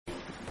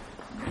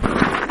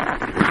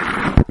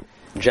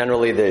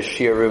Generally, the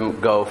shiurim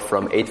go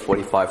from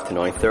 8:45 to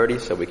 9:30,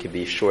 so we can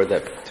be sure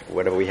that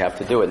whatever we have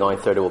to do at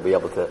 9:30, we'll be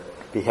able to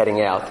be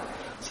heading out.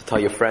 So tell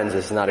your friends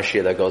it's not a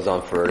shiur that goes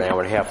on for an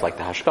hour and a half like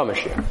the Hashkama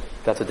shiur.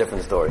 That's a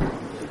different story.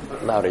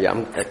 Louder, yeah.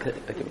 I'm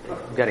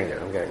getting there.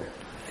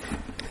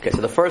 Okay,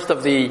 so the first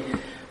of the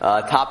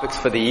topics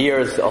for the year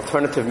is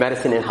alternative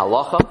medicine in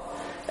halacha,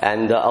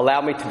 and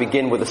allow me to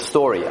begin with a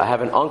story. I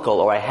have an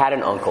uncle, or I had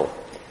an uncle,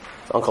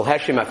 Uncle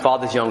Heshi, my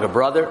father's younger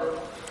brother,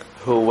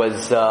 who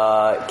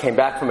came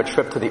back from a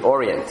trip to the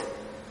Orient.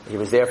 He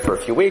was there for a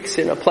few weeks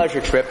in a pleasure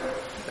trip,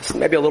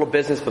 maybe a little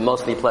business, but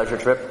mostly a pleasure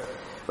trip.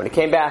 When he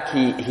came back,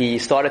 he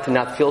started to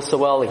not feel so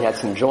well. He had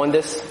some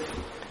jaundice.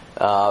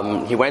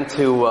 He went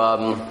to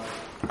a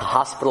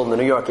hospital in the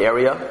New York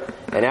area,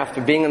 and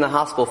after being in the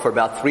hospital for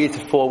about 3 to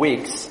 4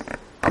 weeks,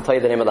 I'll tell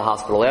you the name of the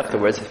hospital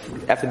afterwards.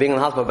 After being in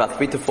the hospital about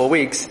 3 to 4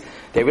 weeks,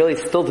 they really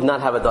still did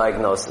not have a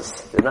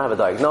diagnosis. They did not have a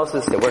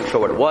diagnosis. They weren't sure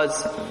what it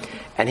was.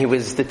 And he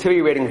was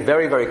deteriorating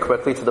very, very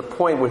quickly to the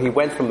point where he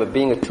went from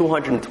being a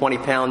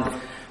 220-pound,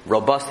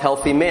 robust,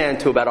 healthy man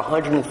to about a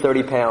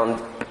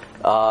 130-pound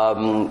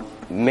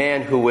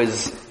man who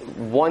was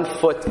 1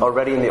 foot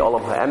already in the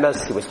Olam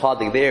HaEmes. He was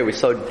hardly there. We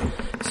saw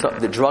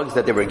the drugs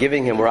that they were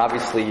giving him were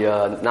obviously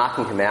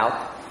knocking him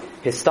out.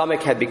 His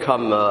stomach had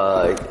become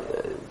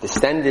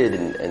distended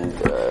and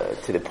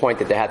to the point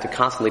that they had to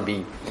constantly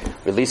be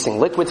releasing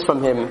liquids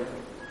from him.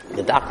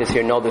 The doctors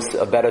here know this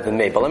better than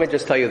me, but let me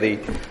just tell you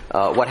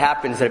what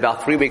happens at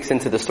about 3 weeks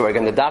into the story.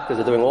 Again, the doctors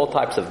are doing all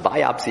types of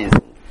biopsies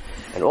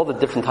and all the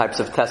different types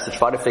of tests to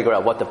try to figure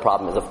out what the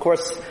problem is. Of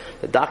course,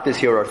 the doctors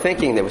here are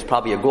thinking there was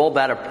probably a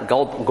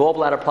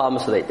gallbladder problem,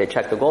 so they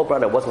checked the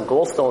gallbladder. It wasn't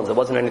gallstones. It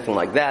wasn't anything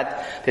like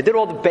that. They did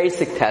all the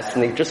basic tests,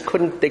 and they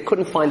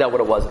couldn't find out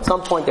what it was. At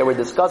some point, they were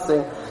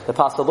discussing the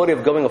possibility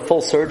of going a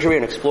full surgery,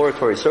 an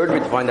exploratory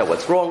surgery, to find out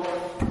what's wrong.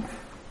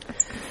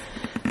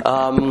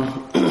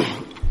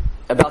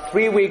 About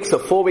 3 weeks or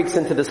 4 weeks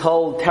into this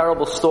whole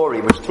terrible story,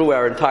 which threw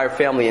our entire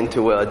family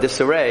into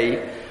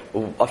disarray,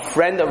 a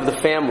friend of the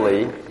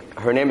family,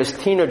 her name is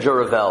Tina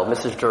Juravel,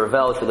 Mrs.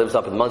 Juravel, she lives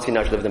up in Monsey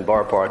now, she lived in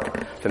Borough Park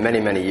for many,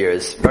 many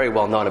years, very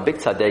well known, a big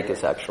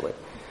tzaddikus actually.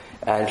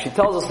 And she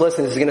tells us,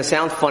 listen, this is going to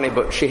sound funny,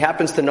 but she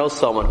happens to know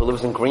someone who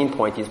lives in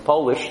Greenpoint. He's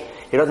Polish,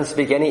 he doesn't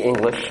speak any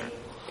English,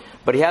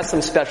 but he has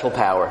some special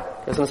power.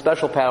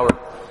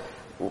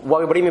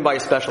 What do you mean by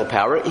special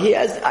power?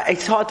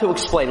 It's hard to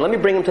explain. Let me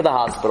bring him to the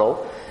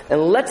hospital,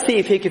 and let's see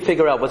if he can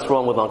figure out what's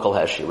wrong with Uncle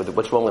Heshi,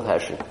 what's wrong with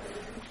Heshi.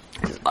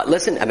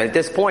 Listen, at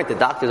this point, the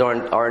doctors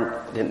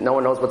no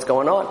one knows what's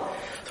going on.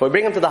 So we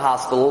bring him to the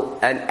hospital,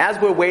 and as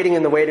we're waiting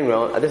in the waiting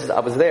room, I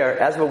was there,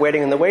 as we're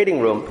waiting in the waiting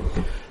room,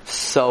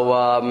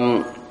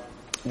 so,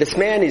 this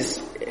man is,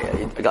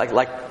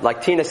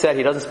 like Tina said,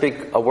 he doesn't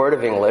speak a word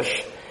of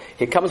English.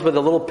 He comes with a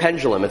little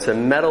pendulum. It's a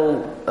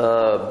metal,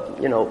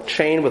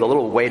 chain with a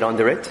little weight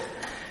under it.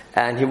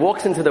 And he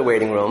walks into the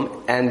waiting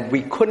room, and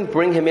we couldn't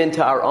bring him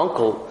into our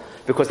uncle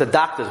because the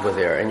doctors were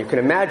there. And you can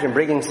imagine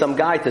bringing some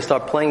guy to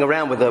start playing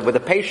around with a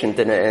patient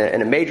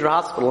in a major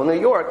hospital in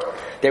New York.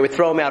 They would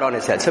throw him out on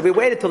his head. So we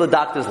waited till the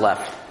doctors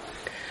left.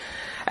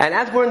 And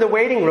as we're in the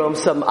waiting room,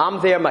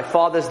 I'm there, my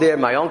father's there,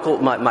 my uncle,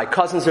 my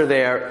cousins are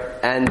there,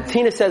 and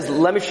Tina says,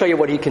 let me show you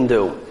what he can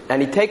do.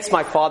 And he takes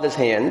my father's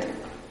hand.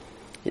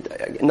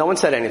 No one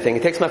said anything. He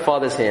takes my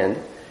father's hand,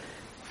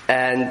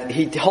 and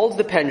he holds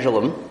the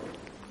pendulum,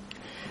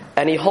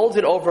 and he holds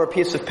it over a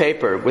piece of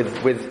paper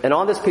and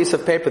on this piece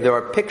of paper there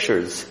are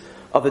pictures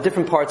of the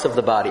different parts of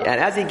the body.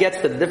 And as he gets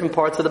to the different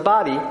parts of the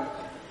body,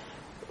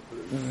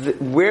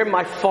 where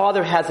my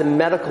father has a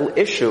medical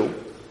issue,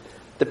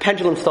 the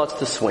pendulum starts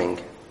to swing.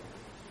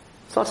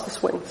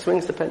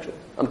 Swings the pendulum.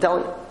 I'm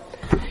telling you.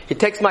 He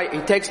takes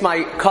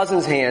my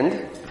cousin's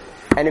hand,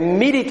 and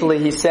immediately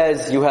he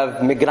says, you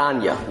have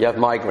migrania, you have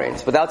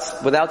migraines,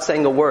 without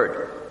saying a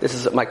word. This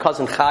is my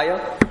cousin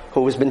Chaya,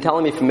 who has been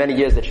telling me for many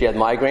years that she had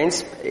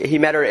migraines. He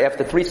met her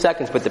after 3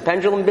 seconds, but the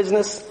pendulum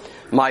business,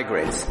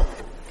 migraines.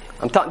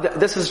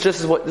 This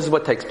is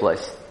what takes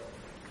place.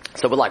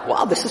 So we're like,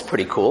 wow, this is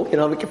pretty cool.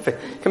 We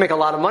can make a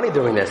lot of money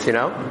doing this,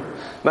 Matter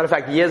of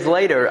fact,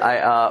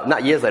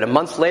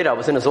 months later, I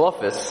was in his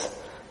office.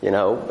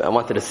 I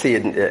wanted to see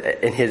it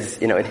in his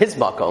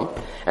makom,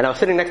 and I was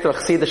sitting next to a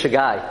Chassidish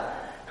guy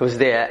who was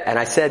there, and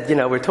I said,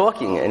 we're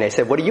talking, and I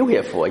said, what are you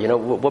here for?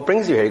 What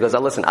brings you here? He goes,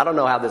 listen, I don't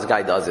know how this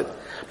guy does it,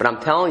 but I'm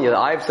telling you that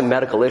I have some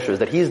medical issues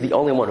that he's the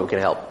only one who can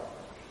help.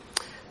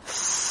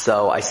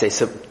 So I say,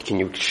 so can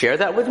you share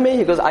that with me?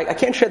 He goes, I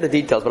can't share the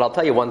details, but I'll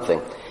tell you one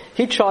thing.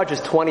 He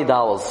charges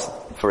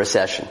 $20 for a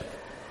session.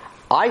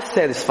 I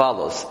said as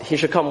follows, he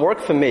should come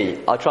work for me.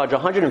 I'll charge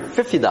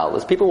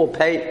 $150. People will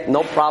pay,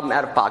 no problem,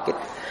 out of pocket,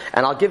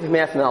 and I'll give him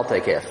half and I'll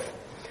take half.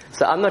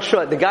 So I'm not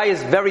sure. The guy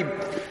has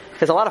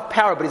a lot of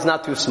power, but he's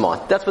not too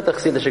smart. That's what the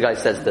Chassidish guy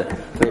says to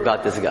me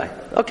about this guy.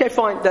 Okay,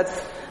 fine. That's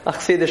a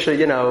Chassidish,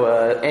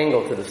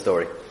 angle to the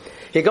story.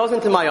 He goes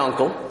into my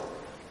uncle.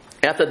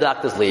 After the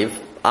doctors leave,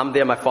 I'm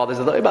there, my father's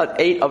there. About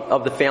 8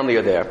 of the family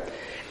are there.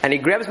 And he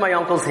grabs my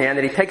uncle's hand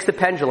and he takes the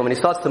pendulum and he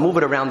starts to move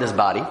it around his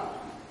body.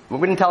 We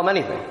didn't tell him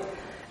anything.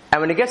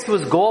 And when he gets to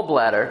his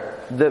gallbladder,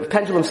 the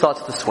pendulum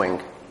starts to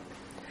swing.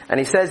 And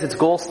he says it's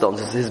gallstones.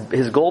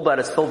 His gallbladder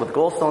is filled with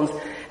gallstones,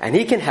 and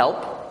he can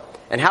help.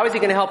 And how is he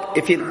going to help?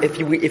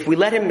 If we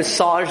let him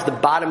massage the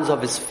bottoms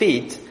of his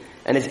feet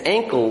and his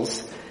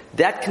ankles,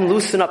 that can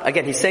loosen up.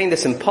 Again, he's saying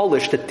this in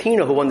Polish to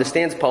Tina, who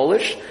understands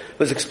Polish,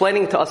 who's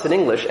explaining to us in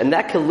English, and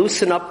that can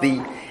loosen up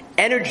the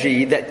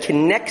energy that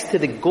connects to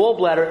the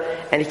gallbladder,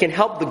 and he can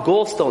help the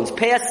gallstones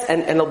pass,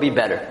 and it'll be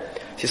better.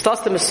 She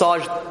starts to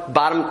massage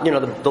bottom,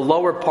 the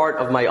lower part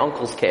of my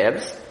uncle's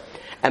calves,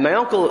 and my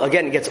uncle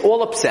again gets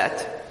all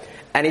upset.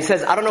 And he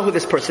says, I don't know who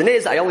this person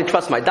is, I only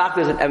trust my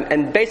doctors,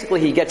 and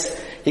basically he gets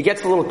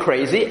a little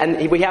crazy, and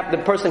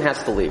the person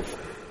has to leave.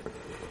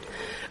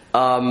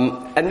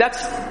 And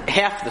that's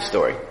half the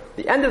story.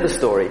 The end of the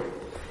story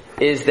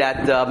is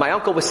that my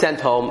uncle was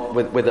sent home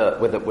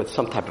with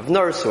some type of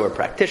nurse or a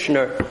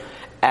practitioner,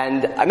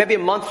 and maybe a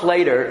month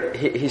later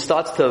he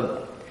starts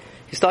to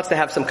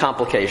have some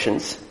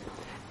complications,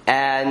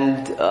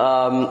 and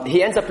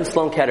he ends up in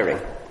Sloan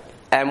Kettering.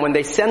 And when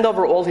they send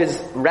over all his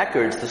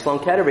records to Sloan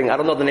Kettering, I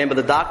don't know the name of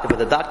the doctor, but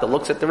the doctor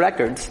looks at the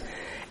records,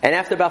 and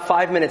after about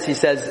 5 minutes he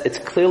says it's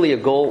clearly a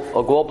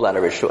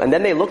gallbladder issue. And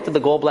then they looked at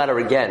the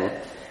gallbladder again,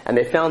 and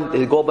they found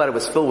his gallbladder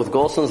was filled with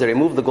gallstones. They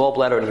removed the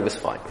gallbladder and he was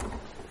fine.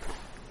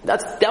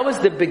 That was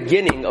the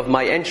beginning of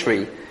my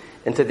entry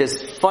into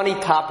this funny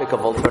topic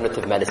of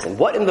alternative medicine.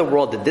 What in the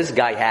world did this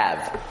guy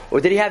have? Or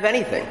did he have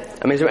anything?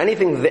 I mean, is there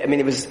anything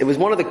it was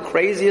one of the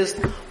craziest,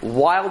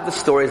 wildest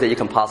stories that you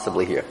can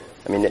possibly hear.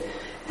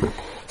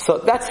 So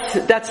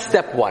that's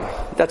step one.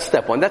 That's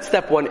step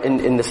one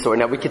in the story.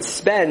 Now I could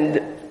spend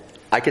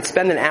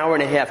an hour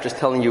and a half just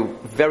telling you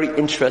very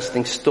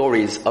interesting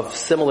stories of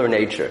similar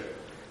nature.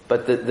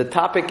 But the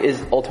topic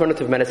is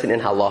alternative medicine in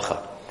halacha.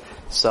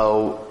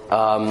 So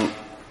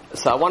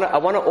I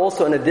want to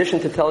also, in addition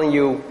to telling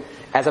you,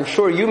 as I'm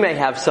sure you may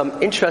have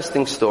some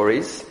interesting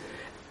stories,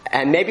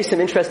 and maybe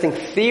some interesting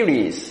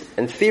theories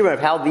and theory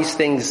of how these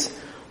things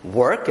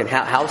work, and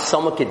how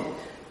someone could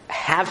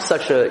have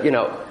such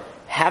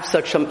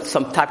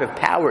some type of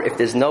power if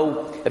there's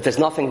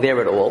nothing there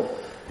at all.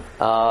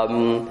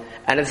 And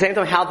at the same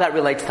time, how that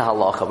relates to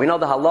halacha. We know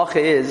the halacha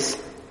is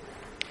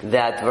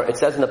that it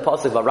says in the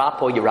pasuk,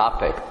 "Varapo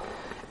yirape,"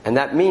 and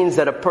that means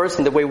that a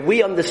person, the way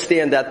we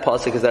understand that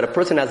pasuk, is that a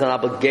person has an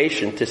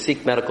obligation to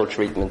seek medical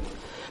treatment.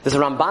 There's a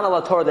Ramban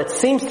al Torah that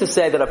seems to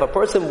say that if a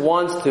person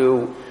wants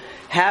to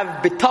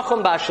have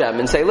bitachon b'Hashem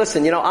and say,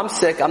 "Listen, I'm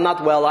sick, I'm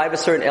not well, I have a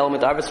certain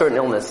ailment, I have a certain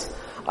illness.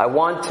 I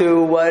want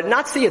to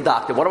not see a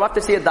doctor. What do I have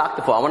to see a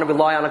doctor for? I want to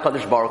rely on a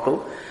Kadosh Baruch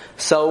Hu."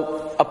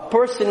 So a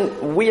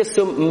person, we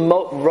assume,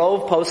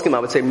 rov poskim, I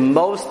would say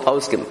most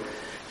poskim,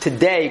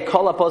 today,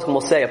 Kol HaPoskim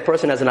will say a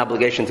person has an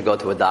obligation to go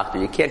to a doctor.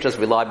 You can't just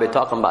rely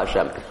b'tachon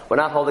b'Hashem. We're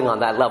not holding on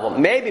that level.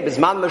 Maybe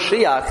Bisman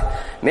Mashiach,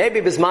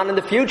 maybe Bisman in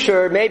the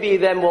future, maybe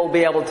then we'll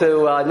be able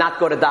to not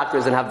go to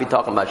doctors and have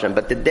b'tachon b'Hashem.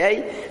 But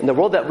today, in the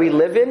world that we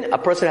live in, a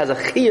person has a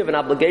chiyuv, an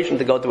obligation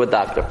to go to a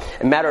doctor.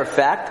 As a matter of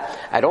fact,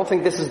 I don't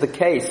think this is the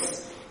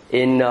case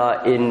in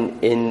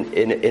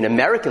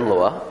American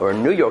law or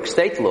in New York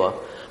State law.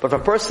 But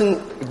if a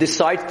person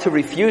decides to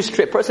refuse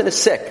treatment, a person is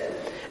sick,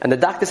 and the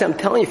doctor says, "I'm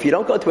telling you, if you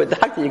don't go to a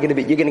doctor, you're going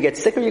to get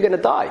sick or you're going to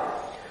die."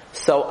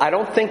 So I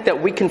don't think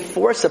that we can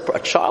force a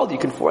child. You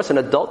can force an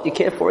adult. You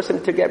can't force him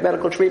to get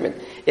medical treatment.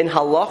 In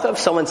halacha, if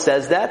someone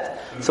says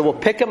that, so we'll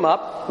pick him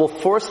up, we'll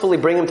forcefully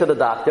bring him to the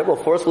doctor, we'll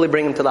forcefully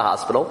bring him to the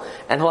hospital,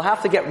 and he'll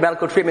have to get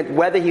medical treatment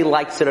whether he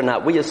likes it or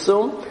not. We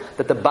assume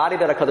that the body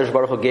that HaKadosh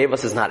Baruch Hu gave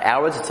us is not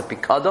ours, it's a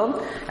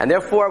pikadon, and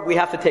therefore we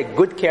have to take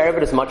good care of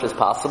it as much as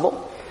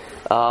possible.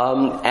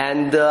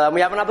 And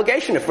we have an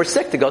obligation, if we're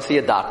sick, to go see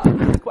a doctor.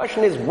 The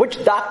question is,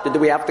 which doctor do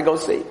we have to go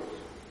see?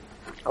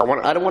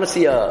 I don't want to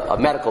see a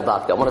medical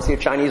doctor. I want to see a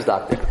Chinese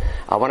doctor.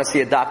 I want to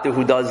see a doctor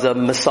who does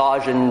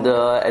massage and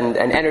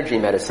energy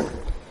medicine.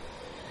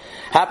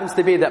 Happens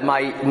to be that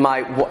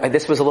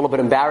this was a little bit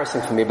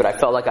embarrassing for me, but I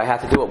felt like I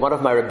had to do it. One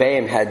of my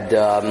rebbeim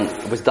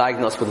was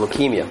diagnosed with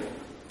leukemia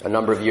a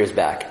number of years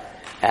back.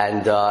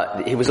 And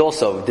he was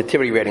also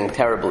deteriorating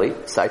terribly.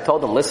 So I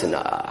told him, "Listen,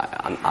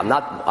 I'm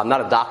not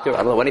a doctor. I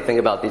don't know anything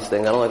about these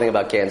things. I don't know anything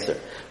about cancer.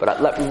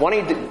 But why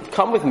don't you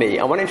come with me?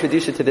 I want to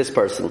introduce you to this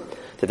person.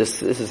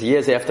 This is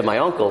years after my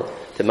uncle.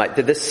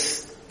 To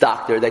this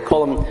doctor. They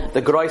call him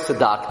the Groisse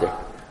doctor.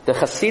 The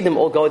Hasidim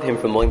all go to him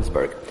from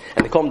Williamsburg,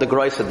 and they call him the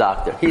Groisse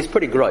doctor. He's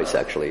pretty gross,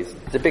 actually.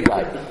 He's a big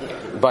guy,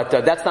 but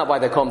that's not why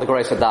they call him the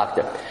Groisse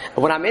doctor.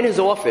 And when I'm in his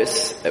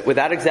office,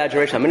 without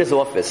exaggeration, I'm in his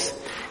office,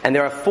 and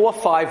there are 4 or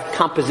 5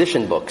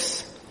 composition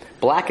books,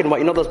 black and white.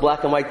 You know those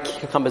black and white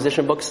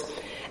composition books,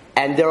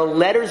 and there are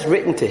letters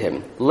written to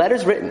him,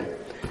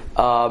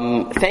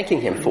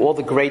 thanking him for all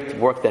the great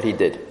work that he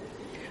did.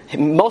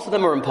 Most of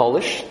them are in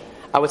Polish.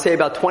 I would say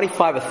about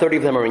 25 or 30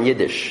 of them are in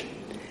Yiddish.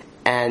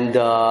 And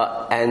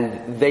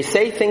they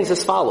say things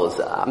as follows.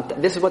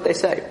 This is what they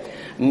say.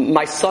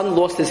 "My son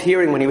lost his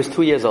hearing when he was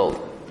 2 years old.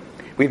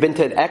 We've been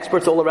to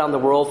experts all around the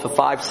world for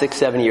 5, 6,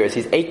 7 years.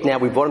 He's 8 now.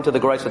 We brought him to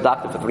the Groisse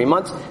doctor for 3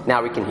 months.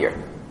 Now he can hear."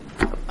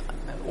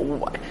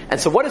 And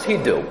so what does he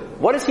do?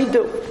 What does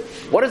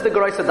the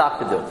Groisse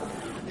doctor do?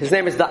 His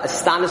name is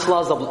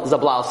Stanislaw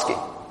Zablowski.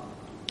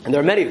 And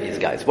there are many of these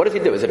guys. What does he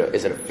do? Is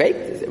it a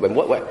fake?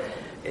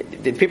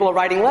 People are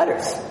writing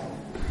letters.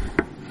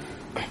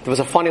 There was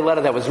a funny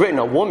letter that was written.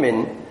 A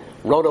woman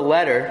wrote a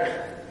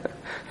letter.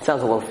 It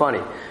sounds a little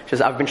funny. She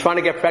says, I've been trying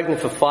to get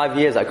pregnant for 5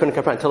 years. I couldn't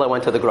get pregnant until I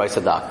went to the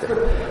Grosser doctor.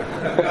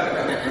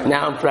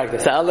 Now I'm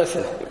pregnant. So,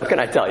 listen, what can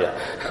I tell you?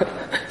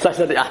 So I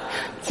said,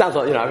 sounds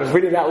like, I was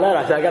reading that letter.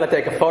 I said, I got to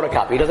take a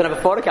photocopy. He doesn't have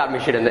a photocopy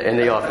machine in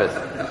the office.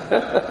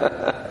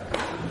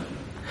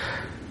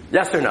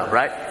 Yes or no,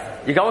 right?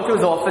 You go into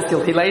his office.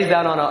 He lays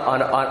down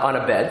on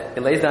a bed.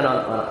 He lays down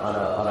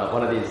on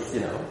one of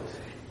these,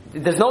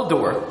 There's no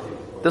door.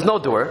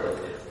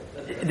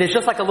 There's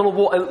just like a little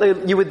wall.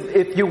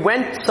 If you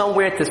went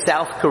somewhere to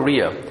South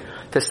Korea,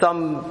 to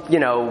some,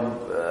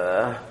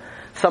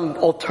 some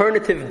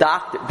alternative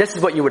doctor, this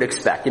is what you would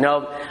expect.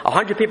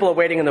 100 people are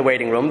waiting in the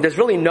waiting room. There's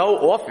really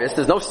no office.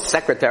 There's no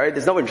secretary.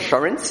 There's no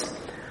insurance.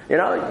 You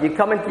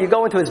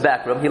go into his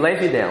back room. He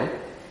lays you down,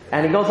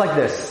 and he goes like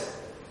this.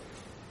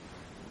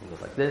 He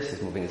goes like this.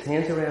 He's moving his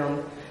hands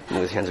around. He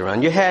moves his hands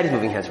around your head. He's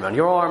moving his hands around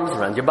your arms,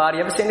 around your body.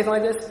 You ever see anything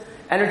like this?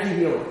 Energy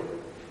healing.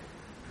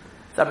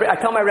 So I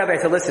tell my rabbi, I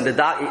said, listen,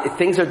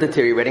 things are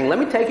deteriorating. Let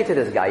me take you to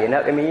this guy. You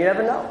never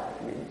know.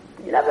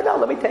 You never know.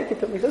 Let me take you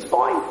to him. He says,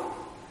 fine.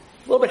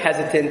 A little bit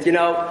hesitant,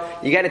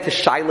 You get into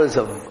shilas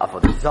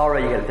of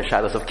Zara, you get into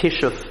shilas of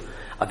Kishuf.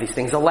 Are these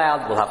things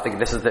allowed? We'll have to,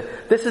 this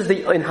is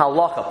the in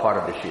halacha part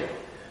of the shir.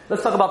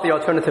 Let's talk about the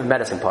alternative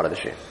medicine part of the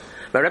shir.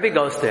 My rabbi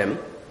goes to him,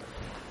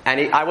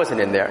 and I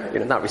wasn't in there,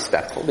 not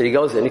respectful, but he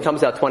goes in, he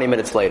comes out 20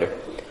 minutes later.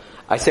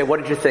 I say, what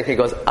did you think? He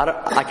goes,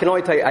 I can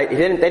only tell you,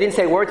 they didn't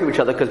say a word to each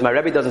other because my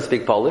Rebbe doesn't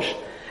speak Polish,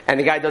 and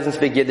the guy doesn't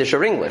speak Yiddish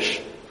or English.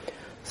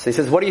 So he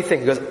says, what do you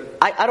think? He goes,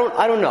 I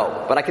don't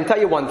know, but I can tell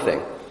you one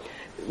thing.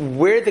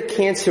 Where the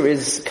cancer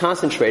is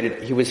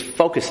concentrated, he was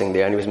focusing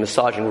there and he was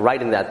massaging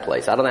right in that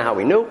place. I don't know how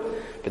he knew,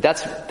 but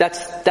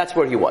that's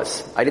where he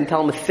was. I didn't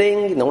tell him a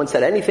thing, no one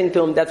said anything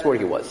to him, that's where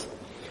he was.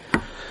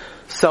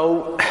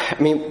 So,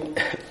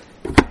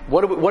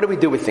 what do we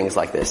do with things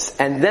like this?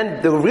 And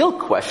then the real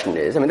question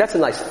is, that's a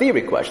nice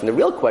theory question. The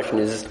real question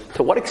is,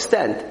 to what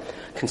extent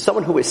can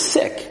someone who is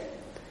sick,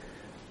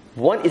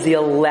 one, is he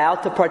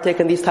allowed to partake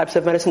in these types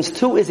of medicines?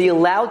 Two, is he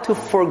allowed to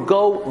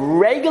forego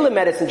regular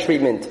medicine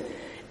treatment,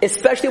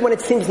 especially when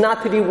it seems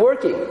not to be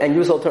working, and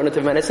use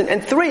alternative medicine?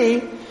 And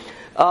three,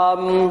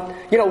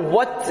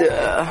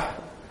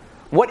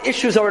 what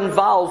issues are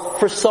involved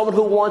for someone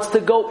who wants to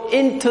go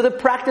into the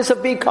practice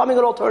of becoming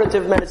an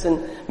alternative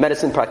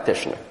medicine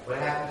practitioner? What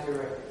happened to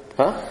Rick?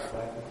 Huh?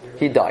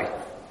 He died.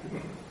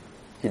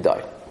 He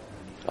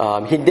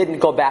didn't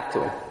go back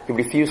to him. He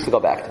refused to go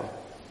back to him.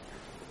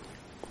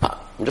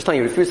 I'm just telling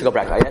you, he refused to go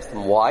back. I asked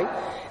him why.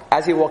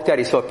 As he walked out,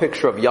 he saw a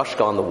picture of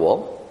Yashka on the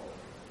wall,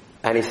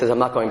 and he says, I'm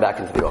not going back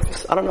into the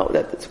office. I don't know,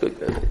 that's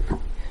good.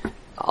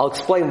 I'll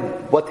explain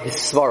what his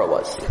svara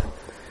was.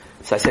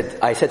 So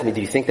I said to me,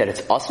 do you think that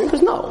it's us? He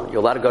goes, no. You're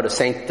allowed to go to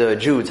St.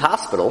 Jude's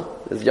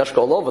Hospital. There's Yashka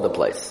all over the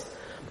place.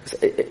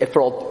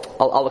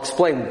 I'll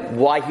explain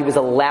why he was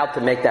allowed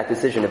to make that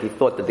decision if he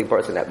thought that the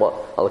person had,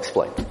 I'll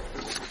explain.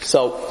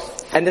 So,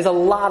 and there's a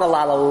lot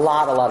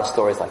of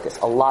stories like this.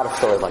 A lot of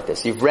stories like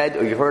this. You've read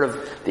or you've heard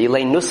of the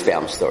Elaine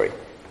Nussbaum story.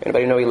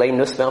 Anybody know Elaine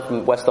Nussbaum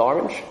from West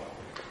Orange?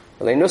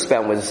 Elaine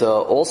Nussbaum was,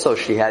 also,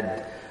 she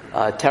had,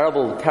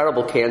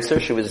 terrible cancer.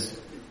 She was,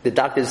 the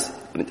doctors,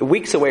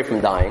 weeks away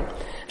from dying.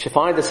 She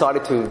finally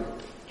decided to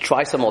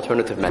try some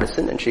alternative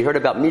medicine, and she heard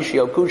about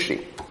Michio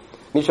Kushi.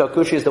 Michio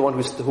Kushi is the one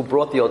who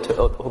brought the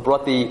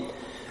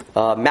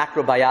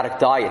macrobiotic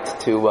diet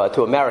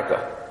to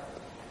America.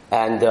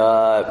 And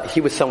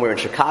he was somewhere in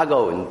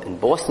Chicago, in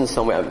Boston,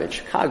 somewhere in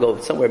Chicago,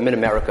 somewhere in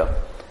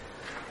mid-America.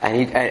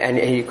 And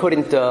he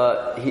couldn't,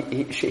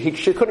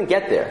 she couldn't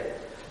get there.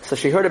 So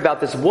she heard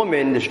about this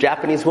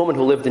Japanese woman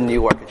who lived in New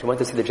York. And she went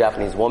to see the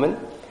Japanese woman.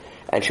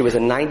 And she was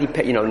an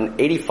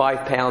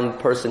 85-pound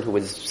person who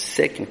was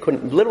sick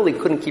and literally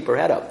couldn't keep her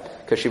head up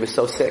because she was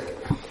so sick.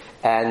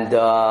 And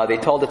they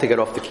told her to get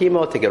off the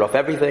chemo, to get off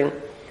everything,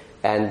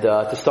 and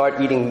to start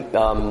eating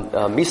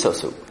miso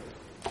soup.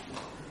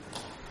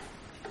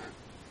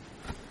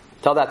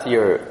 Tell that to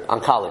your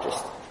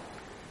oncologist.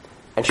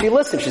 And she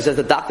listened. She says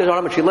the doctors are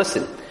on, but she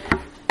listened.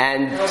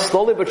 And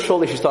slowly but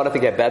surely she started to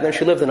get better, and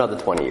she lived another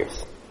 20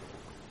 years.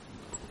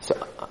 So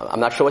I'm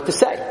not sure what to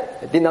say.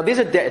 Now these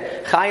are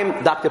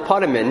Chaim, Dr.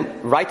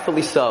 Poneman,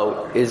 rightfully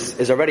so,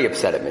 is already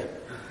upset at me.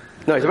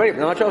 No, I'm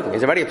not joking.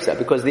 He's already upset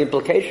because the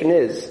implication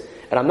is,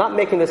 and I'm not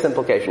making this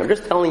implication. I'm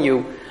just telling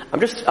you. I'm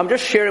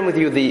just sharing with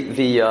you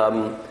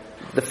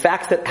the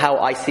facts that how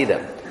I see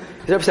them.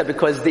 He's upset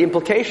because the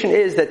implication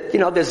is that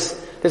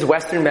there's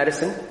Western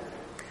medicine,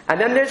 and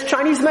then there's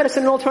Chinese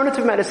medicine and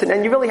alternative medicine,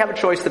 and you really have a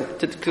choice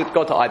to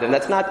go to either. And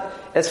that's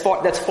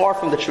far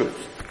from the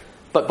truth.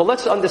 But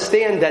let's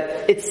understand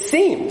that it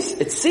seems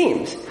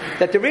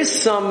that there is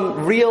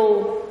some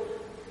real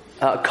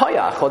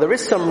koyach, or there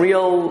is some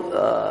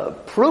real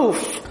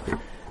proof,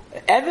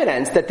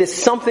 evidence that there's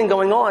something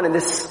going on in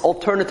this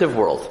alternative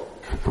world.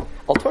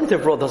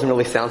 Alternative world doesn't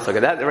really sound so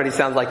good. That already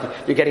sounds like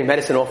you're getting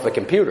medicine off the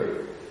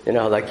computer.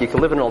 Like you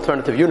can live in an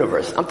alternative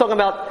universe. I'm talking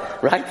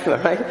about, right?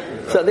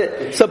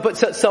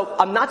 So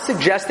I'm not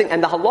suggesting,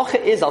 and the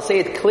halacha is, I'll say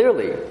it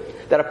clearly,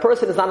 that a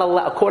person is not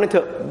allowed, according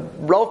to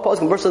Rov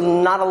Poskim, a person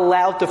is not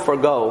allowed to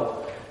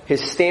forgo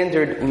his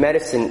standard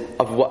medicine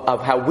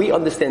of how we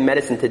understand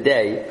medicine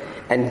today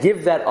and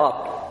give that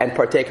up and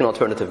partake in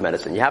alternative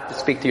medicine. You have to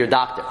speak to your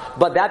doctor.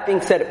 But that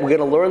being said, we're going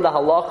to learn the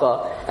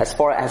halacha as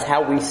far as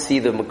how we see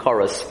the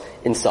makaras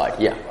inside.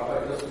 Yeah.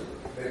 Just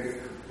maybe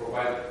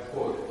provide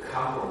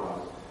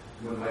compromise.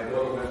 When my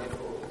daughter went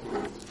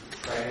through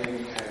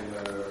training and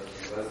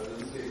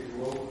residency, if you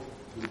will,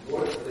 the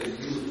words they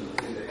use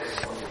in the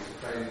economic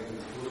training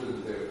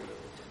included the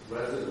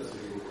residency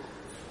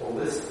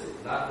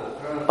holistic, not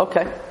alternative.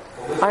 Okay.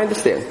 I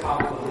understand.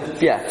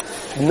 Yeah.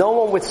 No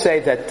one would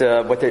say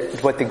that what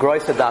the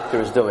Groisa doctor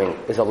is doing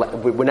is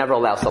we would never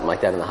allow something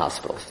like that in the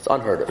hospitals. It's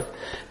unheard of.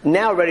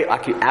 Now already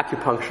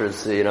acupuncture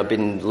has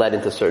been led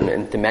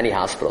into many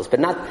hospitals, but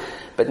not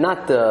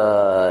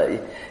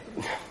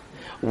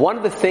one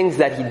of the things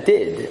that he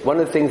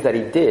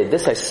did,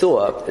 this I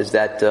saw, is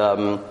that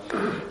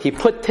he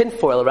put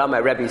tinfoil around my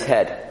Rebbe's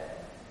head,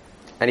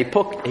 and he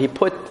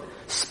put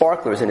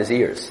sparklers in his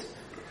ears,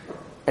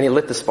 and he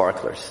lit the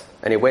sparklers.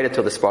 And he waited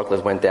till the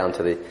sparklers went down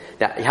to the...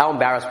 Now, how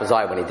embarrassed was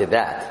I when he did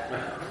that?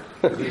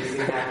 Did you sing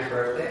happy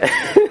birthday?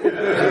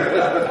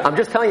 I'm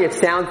just telling you,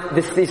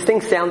 these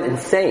things sound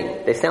insane.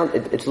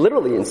 It's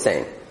literally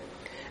insane.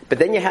 But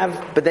then you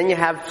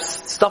have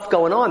stuff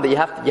going on that you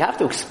have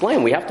to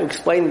explain. We have to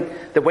explain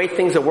the way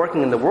things are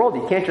working in the world.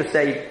 You can't just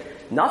say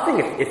nothing.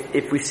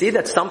 If we see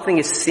that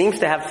something seems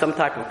to have some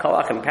type of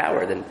koach and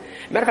power, then...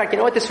 Matter of fact, you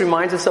know what this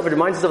reminds us of? It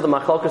reminds us of the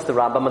Machlokes, the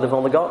Rambam, and the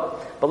Vilna Gaon.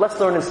 But let's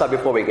learn inside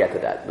before we get to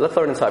that. Let's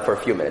learn inside for a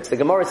few minutes. The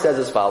Gemara says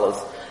as follows.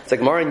 It's the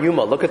Gemara in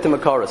Yuma. Look at the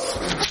Makaros.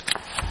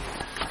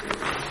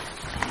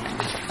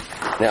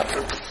 Now,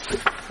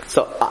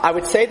 so I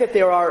would say that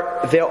there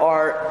are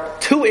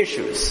two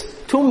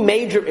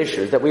major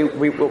issues that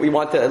we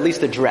want to at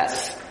least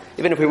address,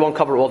 even if we won't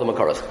cover all the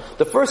Makaros.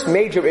 The first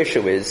major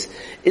issue is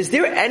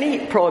there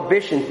any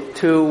prohibition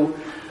to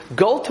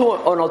go to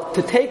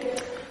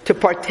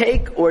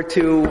partake or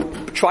to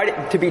try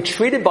to be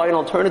treated by an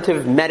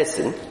alternative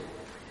medicine,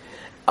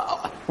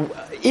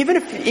 even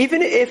if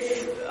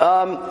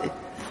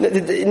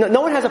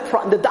no one has a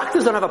problem, the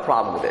doctors don't have a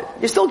problem with it.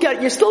 You're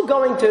still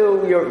going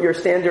to your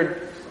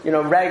standard,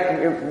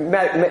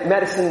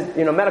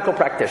 medicine, medical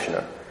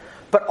practitioner.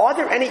 But are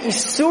there any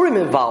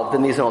isurim involved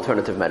in these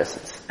alternative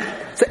medicines?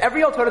 So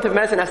every alternative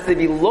medicine has to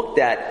be looked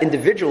at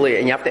individually,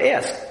 and you have to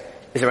ask: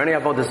 is there any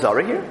avodah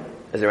zarah here?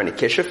 Is there any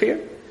kishuf here?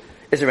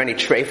 Is there any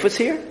treifus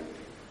here?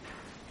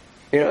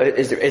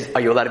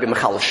 Are you allowed to be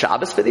mechal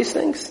Shabbos for these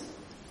things?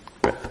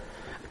 Right.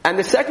 And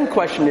the second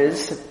question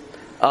is,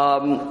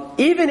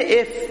 even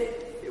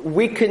if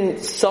we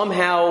can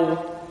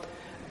somehow,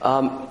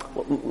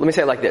 let me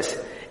say it like this: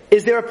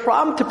 is there a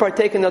problem to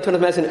partake in the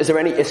alternative medicine? Is there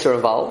any isser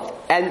involved?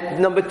 And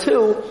number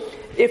two,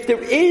 if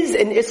there is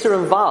an isser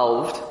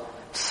involved,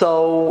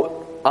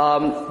 so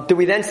do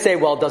we then say,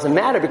 well, it doesn't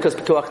matter because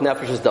pikuach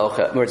nefesh is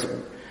docha?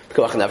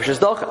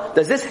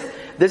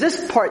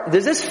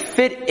 Does this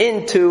fit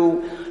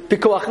into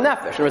pikuach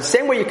nefesh? The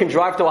same way you can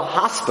drive to a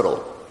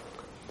hospital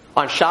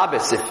on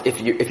Shabbos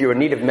if you're in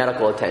need of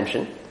medical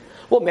attention.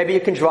 Well, maybe you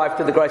can drive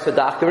to the Groisa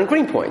doctor in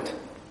Greenpoint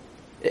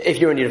if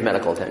you're in need of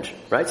medical attention,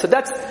 right? So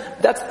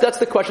that's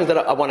the question that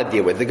I want to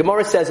deal with. The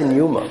Gemara says in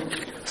Yuma,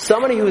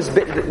 somebody who's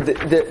been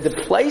the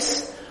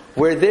place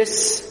where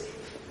this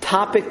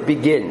topic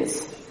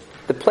begins.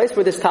 The place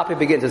where this topic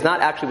begins is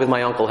not actually with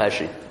my uncle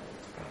Heshi.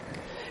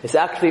 It's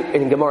actually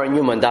in Gemara and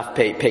Yuma and Daf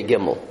Pei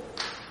Gimel.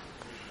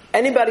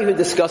 Anybody who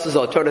discusses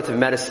alternative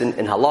medicine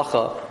in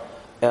halacha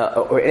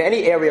or in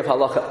any area of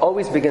halacha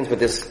always begins with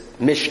this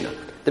Mishnah.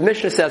 The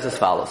Mishnah says as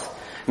follows: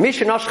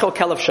 Mishnah nashcho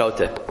kelev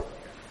shote.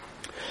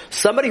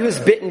 Somebody who's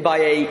bitten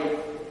by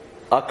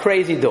a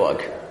crazy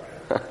dog,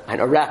 and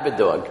a rabid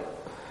dog,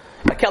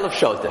 a kelev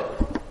shote.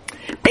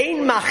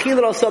 Ein machil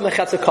rosa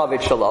mechatz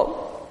kavod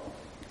shelo.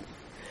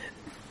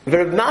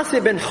 Rav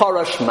Masih ben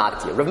Charash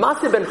matya. Rav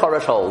Masih ben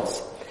Charash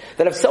holds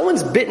that if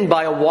someone's bitten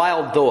by a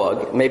wild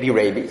dog, maybe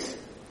rabies,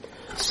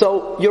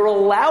 so you're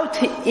allowed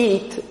to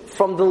eat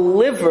from the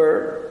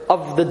liver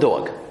of the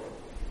dog.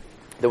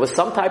 There was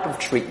some type of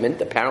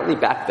treatment, apparently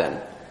back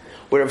then,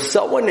 where if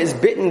someone is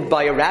bitten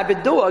by a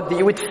rabid dog,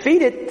 you would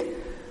feed it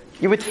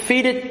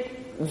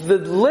the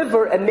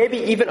liver and maybe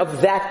even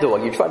of that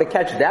dog. You try to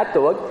catch that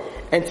dog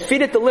and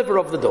feed it the liver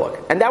of the dog.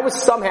 And that was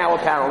somehow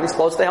apparently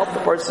supposed to help the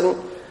person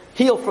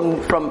heal from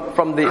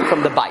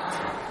the bite.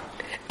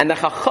 And the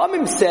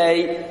Chachamim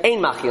say, Ein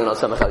machil no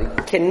samachal, you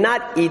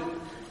cannot eat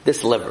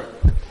this liver.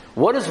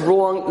 What is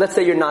wrong? Let's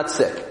say you're not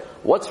sick.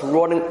 What's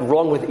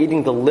wrong with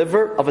eating the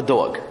liver of a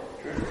dog?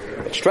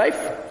 It's treif,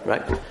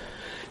 right?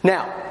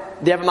 Now,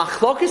 they have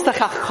machlokes the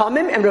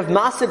Chachamim and Rav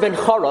Masih ben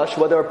Charash,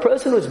 whether a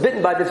person who's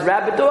bitten by this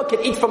rabid dog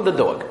can eat from the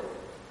dog.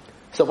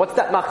 So what's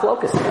that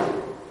machlokes?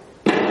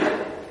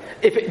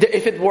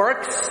 If it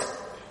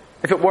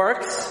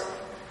works,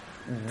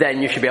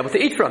 then you should be able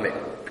to eat from it.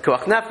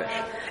 Pikuach nefesh.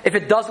 If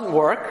it doesn't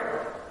work,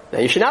 Now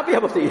you should not be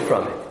able to eat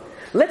from it.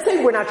 Let's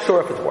say we're not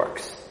sure if it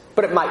works,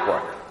 but it might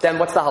work. Then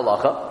what's the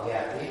halacha?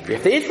 You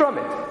have to eat from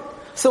it.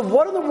 So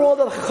what are the rules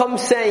of Chacham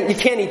saying you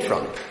can't eat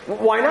from it?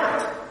 Why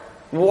not?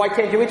 Why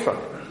can't you eat from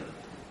it?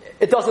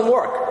 It doesn't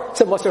work.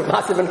 So what's Rav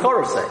Masya ben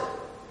Choresh saying?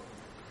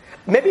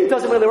 Maybe it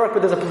doesn't really work,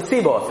 but there's a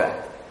placebo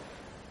effect.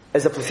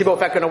 Is the placebo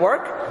effect going to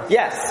work?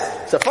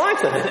 Yes. So fine.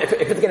 So if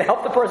it's going to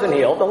help the person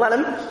heal, then let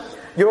him.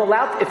 You're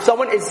allowed, if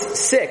someone is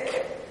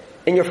sick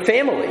in your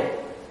family,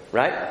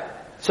 right?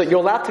 So you're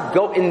allowed to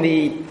go in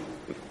the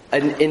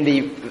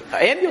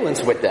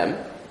ambulance with them.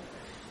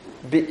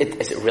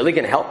 Is it really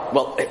going to help?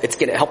 Well, it's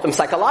going to help them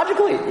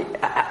psychologically.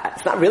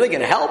 It's not really going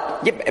to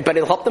help, but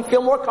it'll help them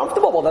feel more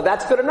comfortable. Well,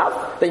 that's good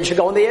enough. Then you should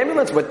go in the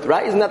ambulance with,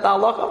 right? Isn't that the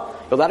halacha?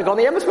 You're allowed to go in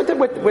the ambulance with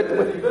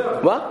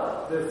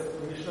what?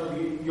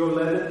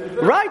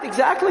 Right,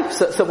 exactly.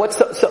 So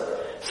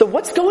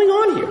what's going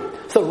on here?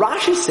 So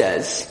Rashi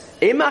says,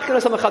 and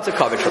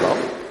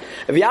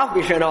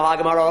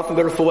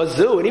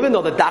even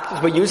though the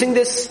doctors were using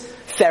this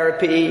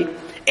therapy,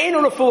 ain't a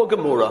refuah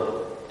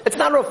gemura. It's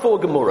not a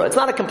refuah gemura. It's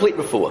not a complete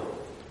refuah.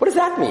 What does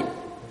that mean?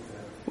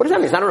 What does that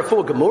mean? It's not a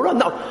refuah gemura?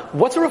 No.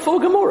 What's a refuah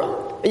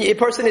gemura? A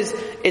person is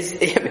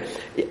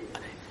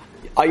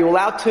are you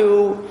allowed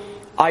to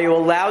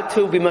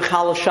be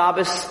mechal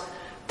Shabbos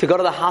to go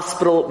to the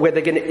hospital where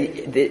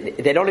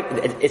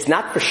it's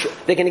not for sure.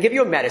 They're going to give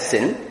you a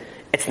medicine.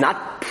 It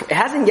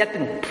hasn't yet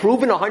been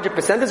proven 100%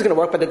 it's going to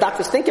work, but the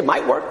doctors think it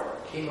might work.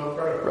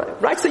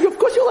 Right? So of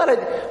course you're allowed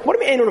to, what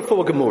do you mean, ain't a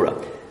refuah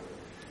gemura?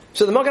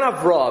 So the Magen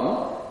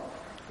Avraham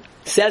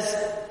says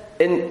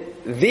in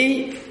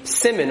the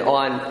siman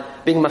on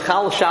being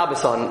machal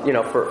Shabbos on,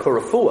 for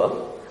refuah,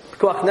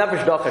 Pekuach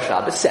Nefesh Docha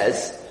Shabbos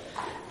says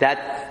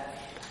that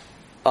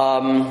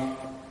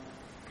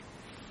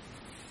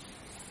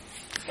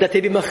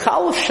to be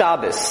machal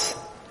Shabbos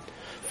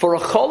for a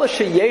chola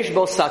sheyesh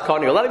bo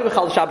sakani, you're allowed to be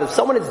machal Shabbos if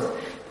someone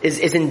is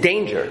in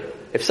danger.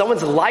 If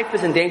someone's life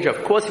is in danger,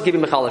 of course you can be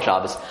machal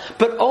Shabbos,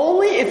 but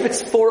only if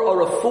it's for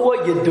a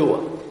refuah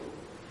yedua.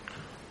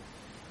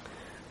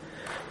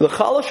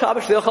 L'chal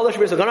Shabbos v'chal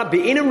Shabbos are going to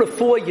be in a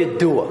refuah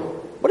yedua.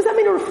 What does that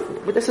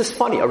mean? This is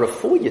funny. A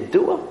refuah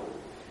yedua?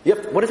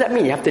 What does that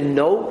mean? You have to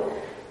know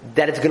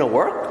that it's going to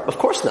work? Of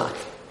course not.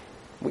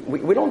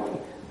 We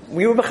don't.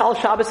 We were mechal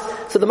Shabbos.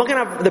 So the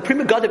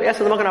Prima Gadav asked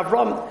the Magen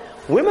Avraham,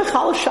 we're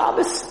mechal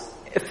Shabbos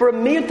for a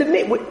miyut to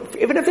me.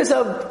 Even if there's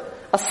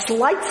a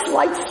slight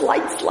chance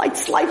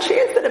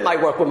that it might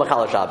work with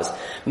mechal Shabbos.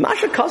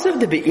 Masha kasav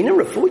de be'inim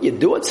refu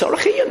yedu at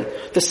tzarachiyan.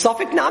 The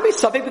Safek Nami,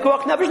 Safek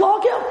Pekuach Nefesh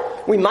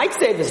La'agel. We might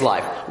save his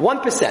life.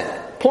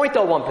 1%.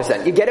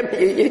 0.01%. You get him,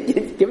 you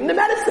give him the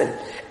medicine.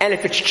 And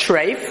if it's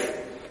treif,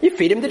 you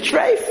feed him the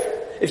treif.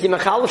 If you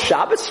mechal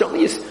Shabbos,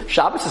 certainly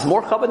Shabbos is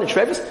more chabad than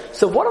treif.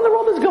 So what in the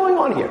world is going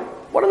on here?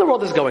 What in the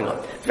world is going on?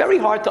 Very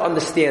hard to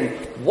understand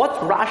what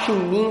Rashi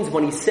means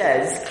when he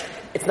says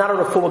it's not a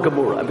refuah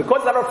gemura. And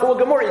because it's not a refuah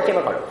gemura, you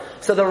can't mechal.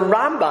 So the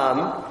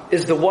Rambam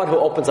is the one who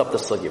opens up the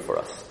sugya for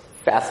us.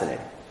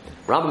 Fascinating.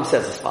 Rambam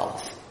says as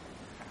follows.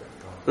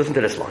 Listen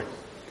to this line.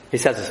 He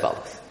says as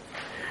follows.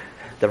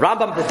 The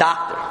Rambam, the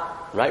doctor,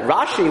 right?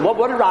 Rashi, what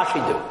did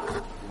Rashi do?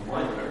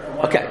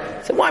 Okay,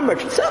 it's a wine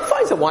merchant. So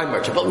fine, it's a wine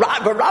merchant, but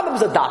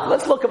Rambam's a doctor.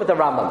 Let's look at what the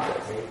Rambam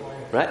says,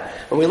 right?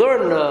 When we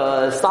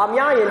learn Stam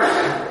Yayin,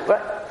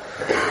 right?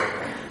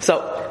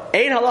 So,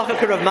 Ein halacha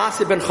k'Rav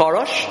Masya ben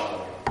Choresh,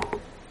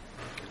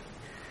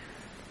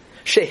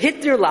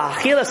 shehitir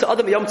la'achilas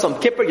adam yom tzom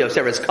kippur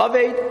yoseres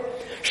kaved,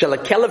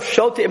 shelakelev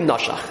shota im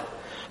nashach.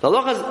 The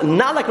halacha is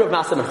not like Rav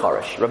Masya ben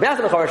Choresh. Rav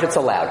Masya ben Choresh, it's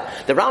allowed.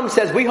 The Rambam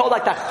says we hold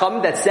like the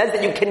Chum that says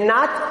that you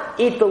cannot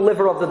eat the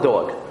liver of the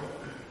dog.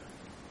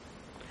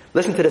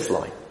 Listen to this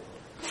line.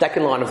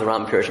 Second line of the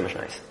Rambam Pirush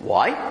Mishnayos.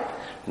 Why?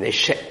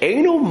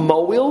 She'einu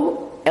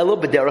moil elo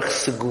b'derech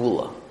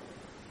segula.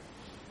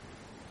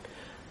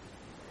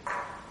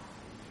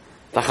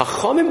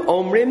 V'chachamim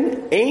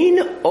omrim ein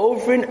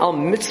ovrin al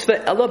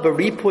mitzvah elo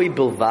b'ripui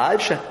bilvad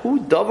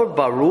shehu davar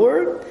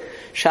barur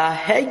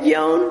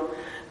shahegyon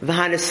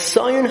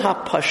v'hanesayon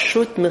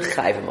ha'pashut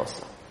mechayvim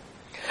osa.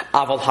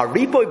 Aval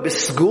haripui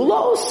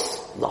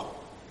b'sgulos? No.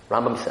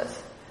 Rambam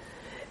says.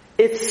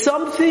 It's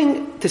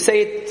something, to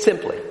say it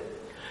simply,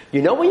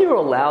 when you're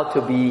allowed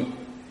to be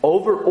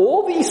over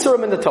all the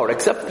Yisurim in the Torah,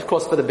 except of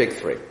course for the big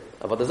three.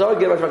 Avodah Zarah,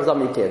 Ger, Rosh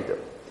Hashanah, you can't do.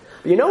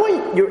 But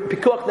when your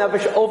Pekuach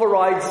Nefesh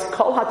overrides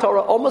Kol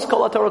HaTorah, almost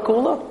Kol HaTorah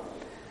Kula?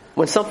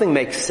 When something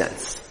makes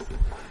sense.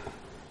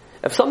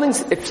 If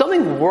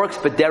something works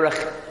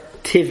b'derech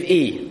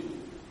tiv'i,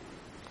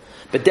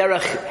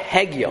 b'derech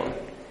hegyon,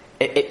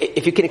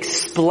 if you can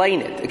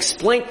explain it,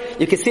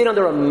 you can see it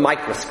under a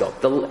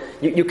microscope.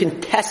 You can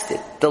test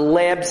it. The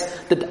labs,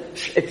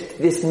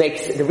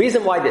 the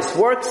reason why this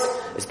works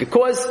is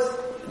because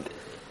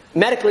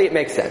medically it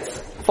makes sense.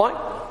 Fine?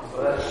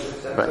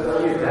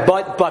 Right.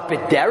 But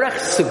b'derech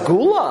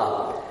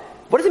segula,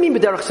 what does it mean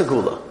b'derech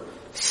segula?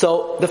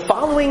 So the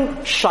following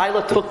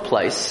shaila took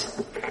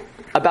place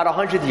about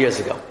 100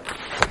 years ago.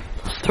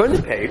 Turn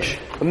the page.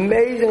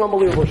 Amazing,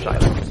 unbelievable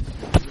shaila.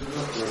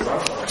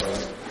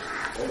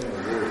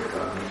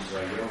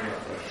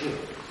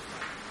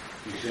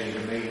 You're saying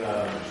you may not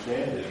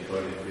understand it,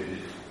 but if it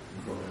is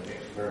from an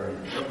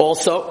experience.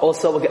 Also,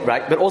 we'll get,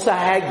 right? But also a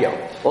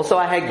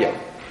hagyo.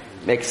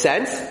 Makes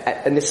sense?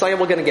 And the Sayam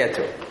we're going to get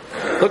to.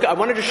 Look, I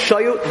wanted to show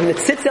you from the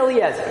Tzitz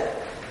Eliezer.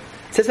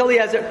 Tzitz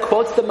Eliezer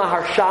quotes the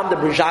Maharsham, the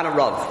Brizhana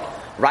Rav,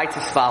 writes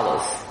as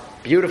follows.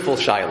 Beautiful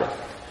Shaila.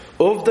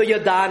 Uvda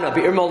Yadana,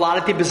 Be'ir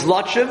Moladati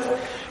Bizlotchev,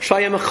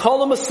 Shayam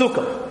Cholam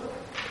Asukam.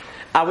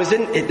 I was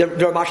in, the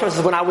Ramasham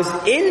says, when I was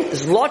in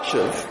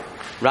Zlotchev,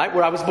 right,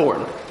 where I was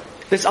born.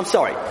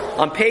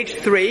 On page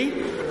 3,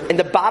 in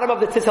the bottom of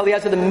the Tzitz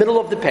Eliezer, in the middle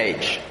of the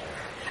page.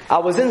 I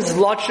was in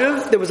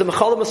Zlotchev, there was a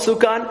Mecholam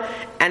Asukan,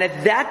 and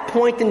at that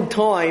point in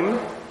time,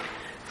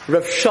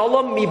 Rav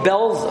Shalom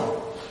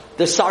Mibelza,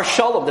 the Sar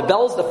Shalom,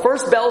 the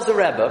first Belzer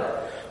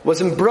Rebbe,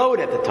 was in Brod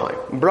at the time.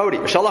 In Brody,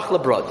 Shalach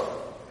LeBrod.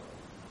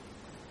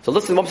 So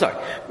listen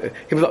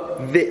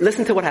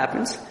to what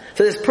happens.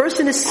 So this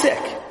person is sick.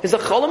 There's a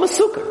Cholam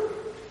Asukah.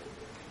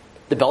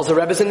 The Belzer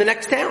Rebbe is in the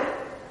next town.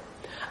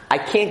 I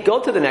can't go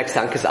to the next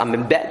town because I'm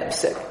in bed, I'm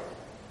sick.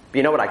 But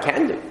you know what I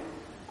can do?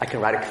 I can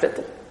write a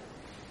kvittel.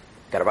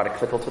 Got to write a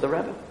kvittel to the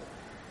Rebbe.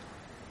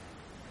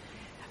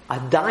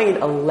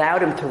 Adayin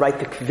allowed him to write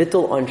the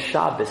kvittel on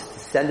Shabbos to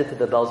send it to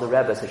the Belzer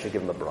Rebbe so he should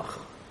give him a bracha.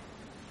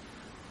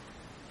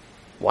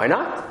 Why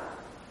not?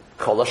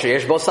 Chol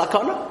sheyesh bo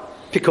sakana.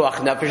 Pikuach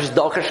nefesh is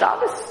dolcha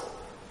Shabbos.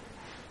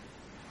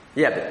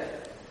 Yeah,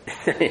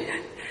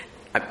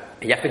 but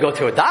you have to go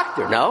to a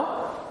doctor,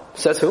 no?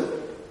 Says who?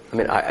 I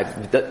mean,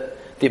 do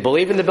you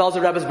believe in the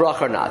Belzer Rebbe's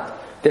bracha or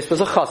not? This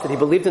was a chassid. He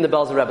believed in the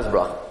Belzer Rebbe's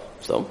bracha.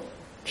 So,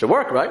 it should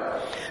work, right?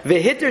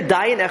 V'hitter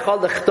dayin echol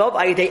lechtob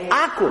ayidei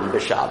akum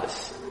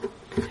b'Shabbos.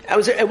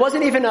 It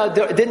wasn't even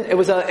it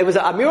was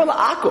a amir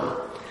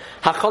la'akum.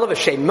 Hachol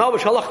v'shemo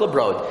v'shalach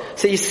lebrod.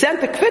 So he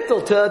sent the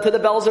kvittel to the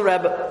Belzer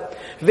Rebbe.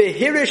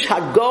 V'hirish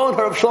hagon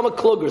harav Shlomo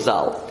Kluger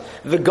zal.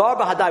 V'gar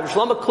b'hadai.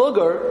 Shlomo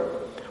Kluger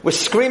was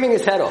screaming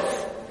his head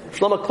off.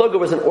 Shlomo Kluger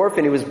was an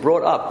orphan. He was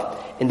brought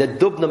up in the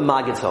Dubna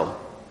Maggid's home.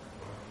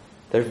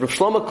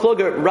 Shlomo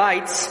Kluger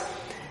writes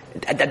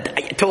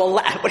to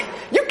allow.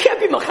 You can't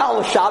be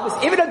Machal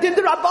Shabbos, even a Din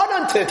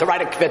Rabbanan to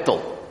write a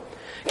kvittel.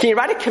 Can you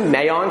write a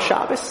Kameya on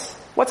Shabbos?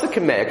 What's a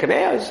Kameya?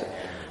 Kameya is,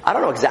 I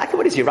don't know exactly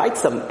what it is. You write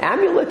some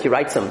amulet, you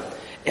write some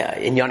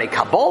Inyane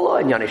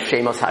Kabbalah, Inyane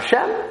Shemos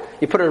Hashem.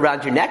 You put it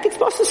around your neck. It's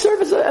supposed to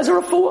serve as a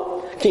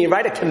refuah. Can you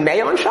write a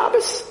Kameya on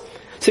Shabbos?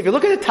 So if you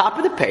look at the top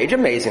of the page,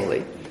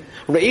 amazingly,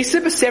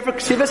 Re'isa b'sefer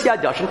Ksivas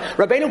Yadashin,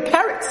 Rabbeinu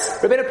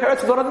Peretz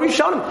was one of the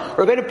Rishonim.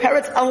 Rabbeinu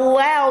Peretz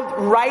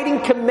allowed writing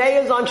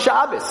Kameyas on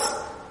Shabbos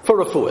for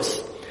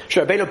refuahs.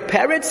 Rabbeinu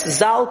Peretz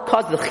Zal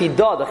Kaz the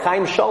Chidah, the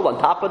Chaim Shol on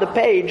top of the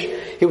page.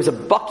 He was a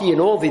bucky in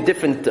all the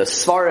different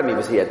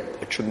svarim. He had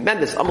a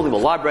tremendous,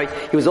 unbelievable library.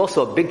 He was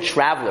also a big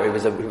traveler. He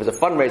was a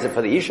fundraiser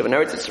for the Yishuv in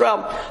Eretz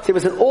Yisrael. So he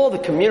was in all the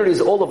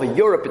communities all over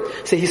Europe.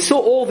 So he saw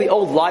all the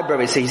old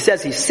libraries. So he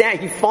says he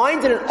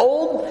finds in an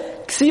old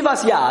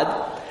Ksivas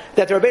Yad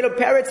that Rabbeinu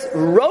Peretz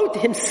wrote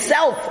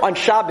himself on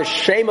Shabbos,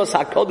 Shemos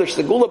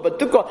HaKodesh, Segula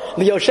Batuka,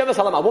 Liyosheves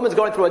Halam. A woman's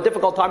going through a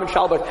difficult time in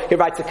Shabbos, he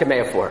writes a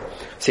Kameya for her.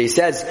 So he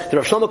says, the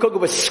Rav Shlomo Kluger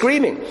was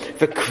screaming,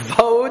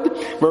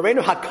 V'kvod,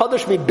 Rabbeinu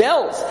HaKodesh mi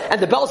bells, and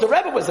the Belzer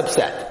Rebbe was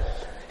upset.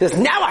 He says,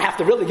 now I have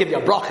to really give you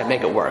a bracha and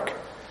make it work.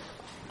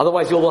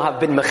 Otherwise you will have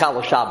been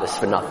Mechal Shabbos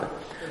for nothing.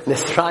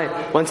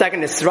 Nisraim. 1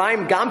 second.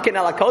 Nisraim gamkin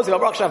ala kozi.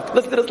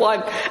 Listen to this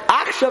line.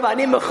 Achshav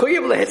ani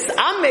mechuyev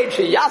lehisamed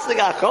sheyasig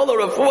achol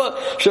refuah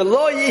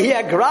shelo yihi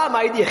agram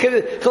aydi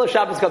chil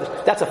Shabbos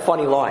kodesh. That's a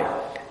funny line.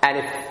 And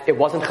if it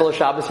wasn't chil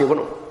Shabbos, you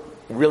wouldn't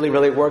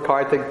really work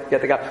hard to get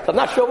the guy. So I'm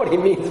not sure what he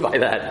means by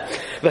that.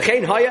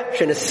 V'chein haya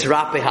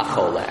shenisrape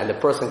hachola. And the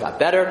person got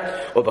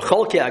better.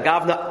 U'b'chol ki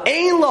agavna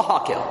ein lo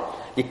hakel.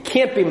 You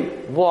can't be,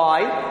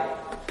 why?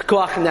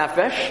 P'koach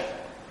nefesh.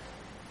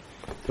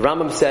 The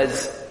Rambam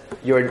says,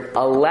 you're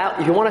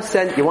allowed, you want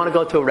to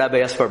go to a Rebbe,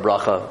 ask for a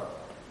bracha.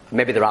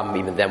 Maybe the Rambam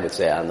even then would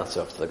say, I'm not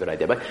sure if it's a good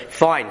idea, but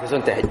fine,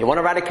 gesundheit. You want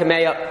to write a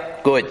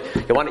Kameya? Good.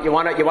 You want to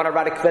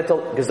write a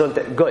kvittel?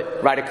 Gesundheit.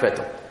 Good. Write a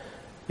kvittel.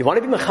 You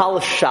want to be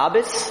Mechal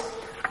Shabbos?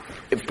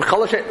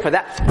 For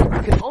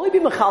that, you can only be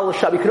Mechal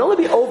Shabbos, you can only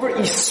be over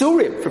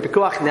Isurim for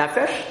Pikuach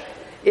Nefesh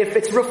if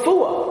it's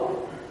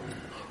Refuah.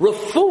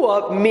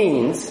 Refuah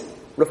means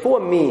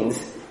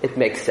it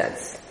makes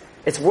sense.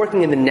 It's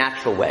working in the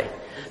natural way.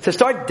 To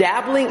start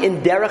dabbling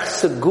in derech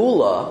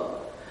segula,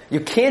 you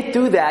can't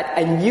do that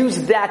and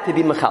use that to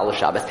be Mechal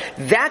Shabbos.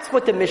 That's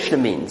what the Mishnah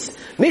means.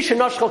 Mishnah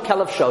noshchol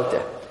kelev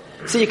shoteh.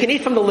 So you can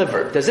eat from the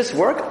liver. Does this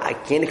work? I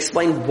can't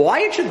explain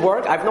why it should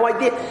work. I have no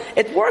idea.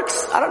 It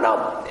works. I don't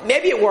know.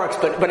 Maybe it works,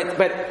 but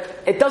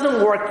it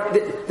doesn't work.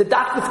 The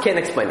doctors can't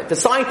explain it. The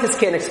scientists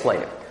can't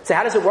explain it. So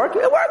how does it work?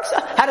 It works.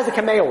 How does a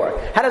Kameya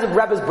work? How does a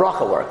Rebbe's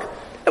bracha work?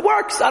 It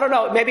works. I don't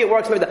know. Maybe it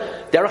works. Maybe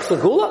derech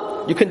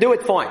segula, you can do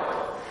it fine.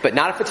 But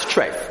not if it's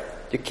treif.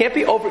 You can't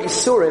be over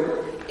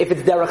Isurim if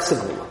it's derech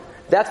segula.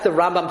 That's the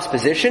Rambam's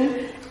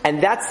position,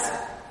 and that's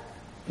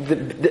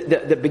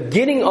the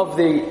beginning of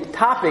the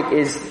topic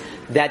is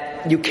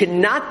that you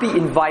cannot be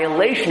in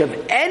violation of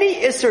any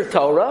Isser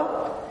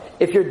Torah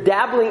if you're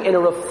dabbling in a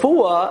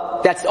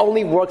refuah, that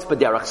only works by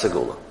derech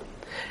segula.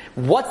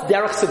 What's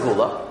derech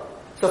segula?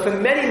 So for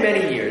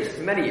many years,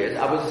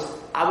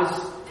 I was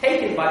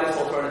taken by this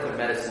alternative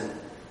medicine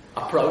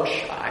approach.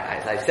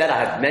 As I said, I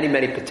had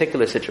many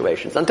particular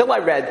situations until I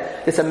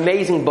read this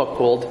amazing book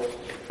called,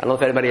 I don't know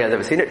if anybody has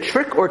ever seen it,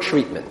 Trick or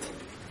Treatment.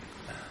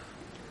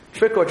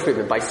 Trick or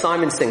Treatment by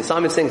Simon Singh.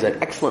 Simon Singh's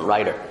an excellent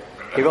writer.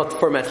 He wrote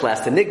Fermat's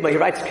Last Enigma.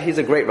 He's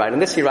a great writer.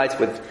 And this he writes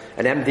with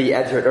an MD,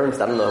 Edward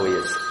Ernst. I don't know who he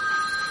is.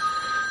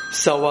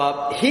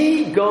 So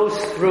he goes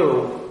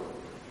through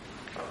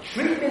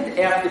treatment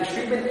after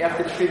treatment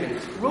after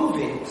treatment,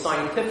 proving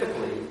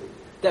scientifically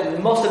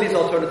that most of these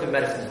alternative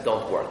medicines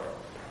don't work.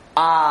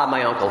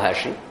 My Uncle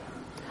Heshi.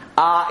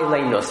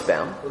 Elaine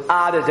Nussbaum.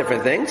 There's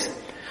different things.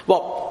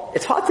 Well,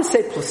 it's hard to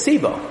say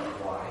placebo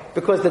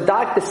because the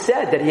doctor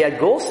said that he had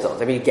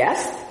gallstones. I mean, he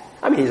guessed.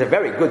 I mean, he's a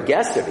very good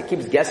guesser. He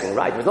keeps guessing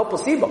right. There was no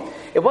placebo.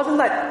 It wasn't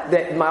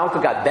that my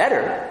uncle got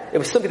better. It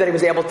was simply that he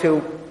was able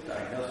to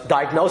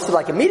diagnose it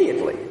like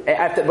immediately.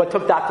 After what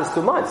took doctors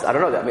 2 months. I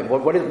don't know. I mean,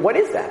 what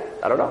is that?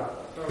 I don't know.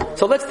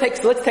 So let's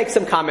take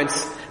some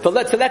comments. So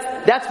that's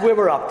where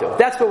we're up to.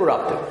 That's where we're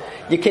up to.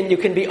 You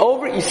can be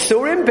over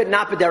Isurim, but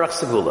not b'derech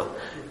segula.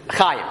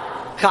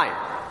 Chaim.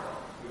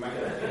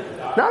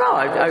 No.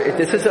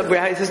 This is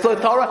the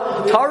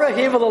Torah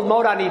here will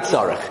mod on each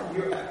tzarech.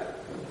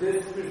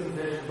 This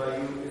presentation by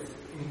you is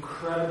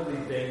incredibly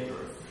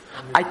dangerous.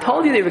 I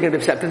told you they were going to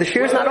be upset, but the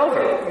shir's not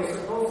over.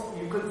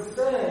 You could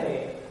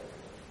say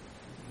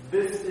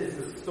this is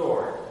the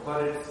story,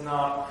 but it's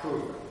not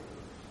proven.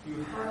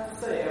 You have to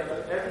say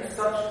after every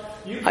such.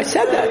 I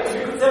said that.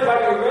 You could say by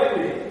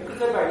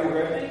your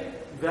Rebbe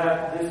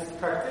that this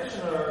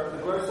practitioner,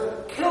 the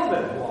Gersa, killed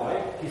him.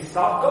 Why? He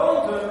stopped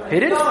going to him. And he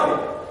did. Died.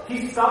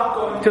 He stopped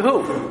going to who?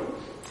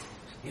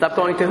 Stop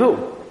going to who?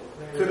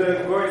 To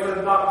the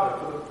Gersa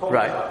doctor. To the Polish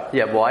right. doctor.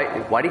 Yeah.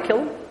 Why did he kill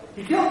him?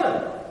 He killed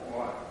him.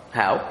 Why?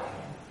 How?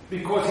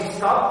 Because he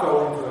stopped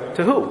going to him.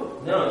 To who?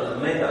 No, to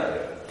the main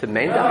doctor. To the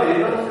main doctor?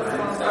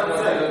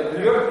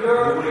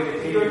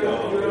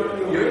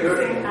 You're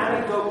saying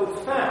anecdote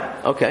with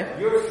fact. Okay.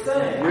 You're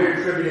saying We're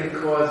attributing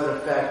cause and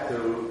effect to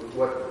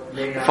what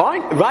may not.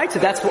 Fine. Right. So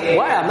that's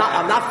why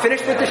I'm not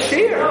finished with the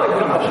shir.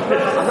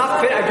 I'm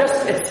not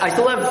finished.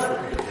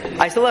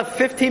 I still have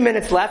 15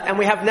 minutes left, and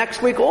we have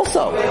next week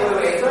also.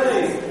 Every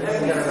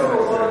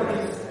single one of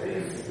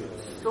these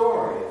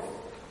stories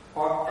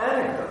are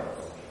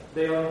anecdotes.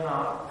 They are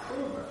not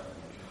proven.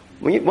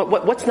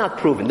 What's not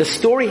proven? The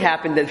story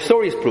happened. The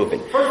story is proven.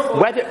 First of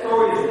all, Whether the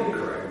story is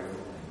incorrect.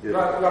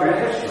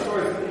 The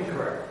story is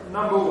incorrect.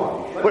 Number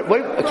one.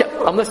 Okay,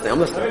 I'm listening.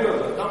 Let me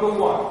go. Number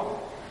one.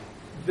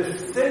 The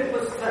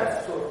simplest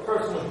test to a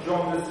person with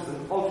jaundice is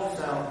an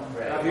ultrasound.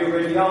 Have you a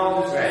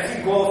radiologist? You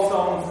see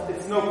gallstones.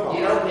 It's no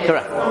problem.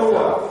 Correct. Number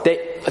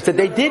one. So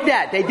they did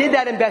that. They did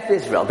that in Beth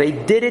Israel. They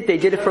did it. They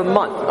did it for a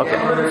month. Okay.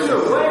 Number two.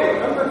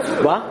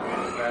 What?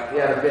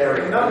 Yeah,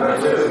 very. Number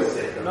two,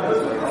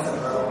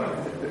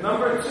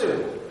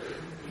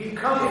 he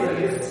comes in,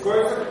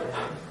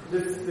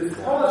 this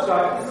Polish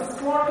guy, he's a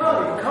smart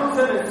guy. He comes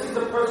in and sees a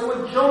person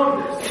with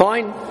jaundice.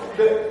 Fine.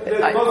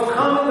 The most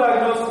common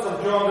diagnosis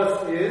of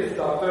jaundice is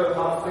Dr.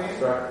 Hoffman.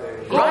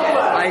 Right.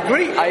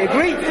 I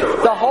agree.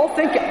 The whole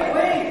thing.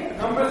 Wait,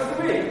 number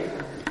three,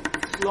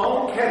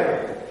 Sloan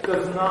Kettering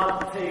does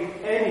not take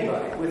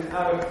anybody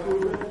without a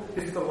proven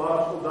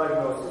histological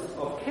diagnosis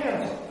of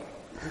cancer.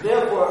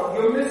 Therefore,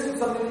 you're missing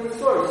something in the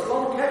story.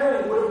 Sloan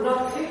Kettering would have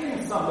not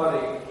taken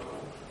somebody.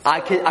 I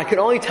can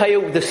only tell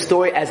you the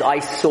story as I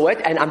saw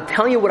it, and I'm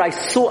telling you what I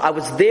saw. I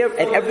was there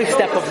at every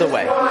step of the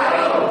way.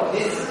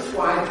 This is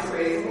why this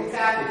raising is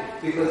happening.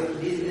 Because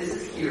this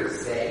is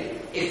hearsay.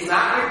 It's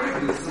not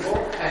reproducible,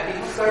 and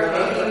people start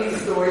making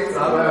these stories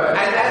up.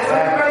 And that's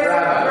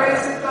what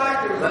racist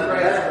doctors.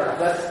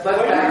 Let's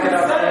back it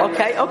up.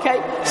 Okay.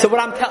 So what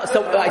I'm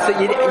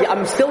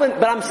still in,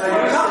 but I'm still.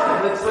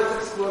 Let's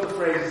explore the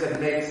phrases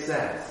that make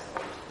sense.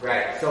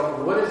 Right. So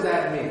what does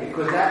that mean?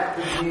 Because that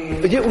could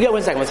mean. Yeah,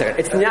 one second.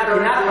 It's you're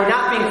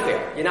not being fair.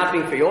 You're not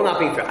being fair. You're all not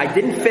being fair. I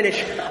didn't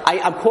finish.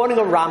 I'm quoting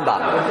a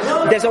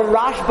Rambam. There's a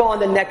Rashba on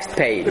the next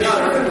page.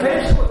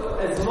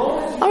 As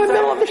long as you I'm in the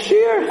middle of the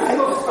shir.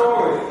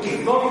 story,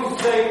 as long as you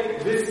say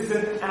this is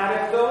an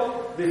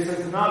anecdote, this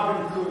has not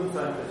been proven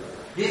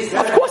scientifically.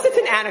 Of course, it's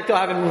an anecdote.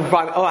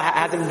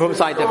 Hasn't been proven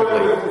scientifically.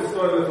 The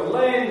story with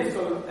Elaine.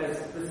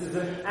 This is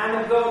an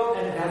anecdote,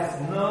 and it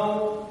has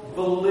no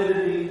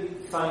validity.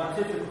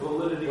 Scientific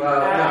validity.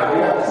 What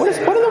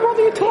in the world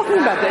are you talking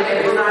about?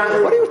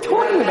 What are you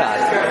talking about?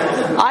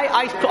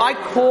 I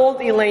called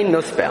Elaine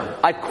Nussbaum.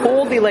 I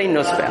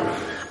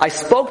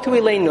spoke to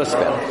Elaine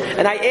Nussbaum,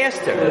 and I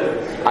asked her.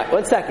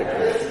 One second.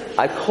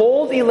 I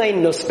called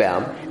Elaine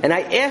Nussbaum, and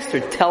I asked her,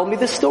 tell me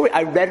the story.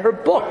 I read her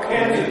book.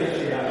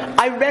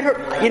 I read her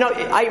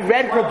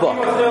book.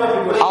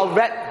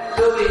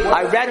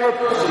 I read her.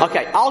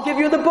 Okay, I'll give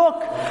you the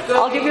book. You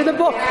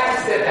have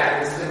said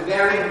that. This is a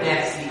very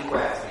messy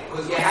question.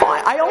 Because you have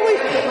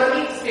let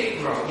me speak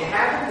wrong. You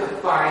haven't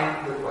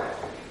defined the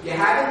question. You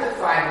haven't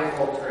defined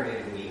what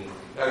alternative means.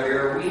 Are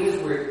there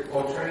arenas where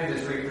alternative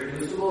is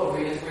reproducible,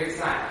 arenas where it's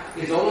not?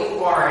 It's only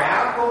far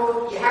out.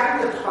 Well, you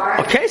haven't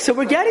defined. Okay, so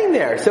we're getting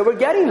there. There is a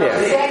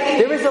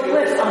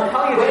list. I'm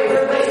telling you, there is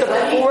a list of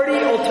 40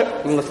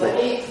 alternatives. Let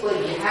me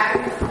explain. You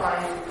haven't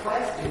defined the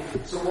question.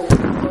 So what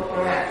we're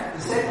looking at.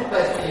 The second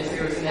question is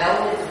there is an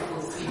element of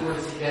placebo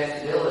and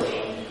suggestibility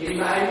in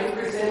how you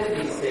presented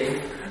these things,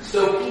 so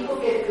people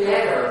get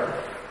better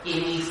in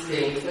these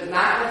things, but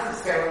not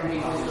necessarily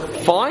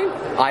because Fine,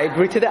 I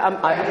agree to that.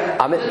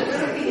 I'm the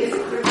thing is,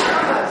 the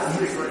Rambam,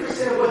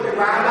 60% of what the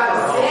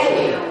Rambam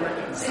said,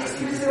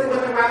 60% of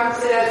what the Rambam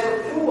said as a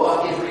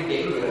proof is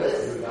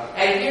ridiculous,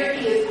 and here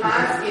he is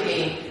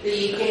positing that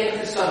you can't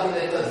do something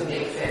that doesn't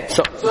make sense.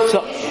 So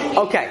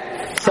okay.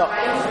 So you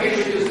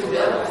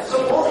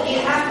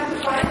have to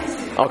define this.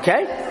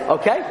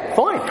 Okay,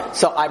 fine.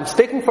 So I'm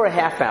speaking for a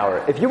half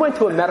hour. If you went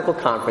to a medical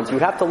conference, you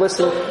have to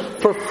listen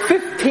for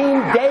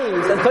 15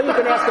 days until you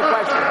can ask a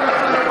question.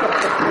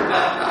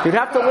 You'd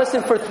have to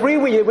listen for 3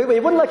 weeks. We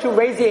wouldn't let you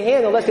raise your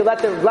hand unless you let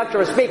the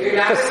lecturer speak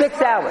for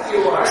 6 hours.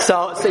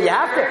 So you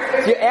have to.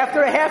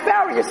 After a half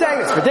hour, you're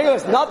saying it's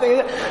ridiculous.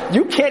 Nothing.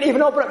 You can't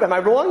even open up. Am I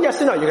wrong?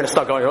 Yes or no? You're going to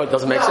start going. Oh, it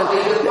doesn't make sense.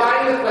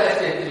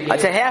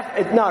 It's a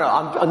half.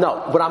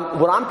 No.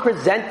 What I'm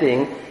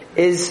presenting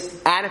is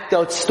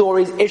anecdotes,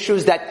 stories,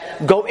 issues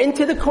that go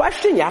into the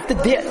question. You have to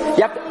deal.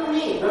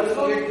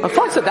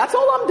 Fine, so that's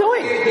all I'm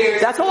doing.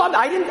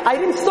 I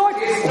didn't start.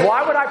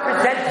 Why would I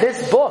present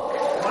this book?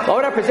 Why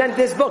would I present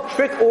this book?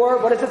 Trick or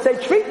what does it say?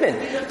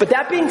 Treatment. But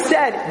that being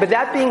said.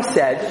 That's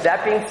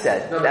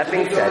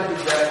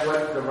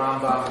what the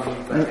Rambam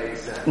means by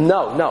makes sense.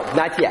 No,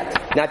 not yet.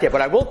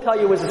 What I will tell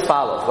you is as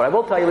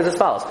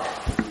follows.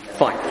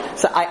 Fine.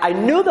 So I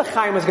knew the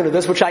Chaim was going to do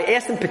this, which I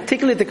asked him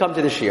particularly to come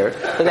to the shiur.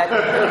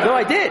 No,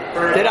 I did.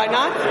 Did I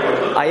not?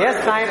 I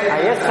asked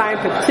Chaim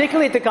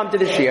particularly to come to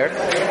the shiur,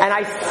 and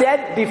I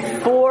said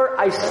before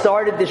I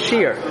started the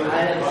shiur,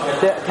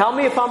 tell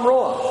me if I'm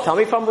wrong.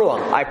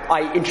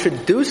 I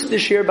introduced the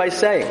shiur by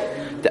saying,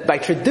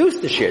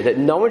 that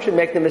no one should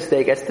make the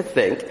mistake as to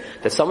think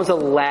that someone's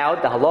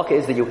allowed, the halakha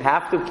is that you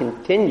have to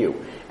continue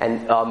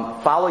and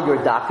follow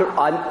your doctor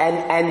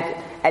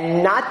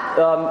and not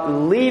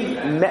leave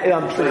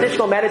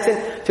traditional medicine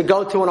to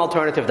go to an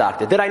alternative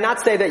doctor. Did I not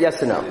say that,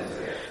 yes or no?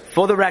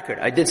 For the record,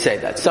 I did say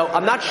that. So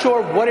I'm not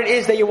sure what it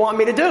is that you want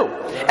me to do.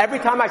 Every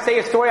time I say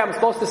a story, I'm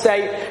supposed to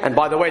say, and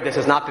by the way, this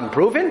has not been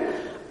proven.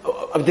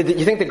 Did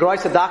you think the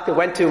Groisa doctor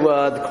went to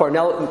the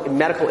Cornell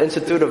Medical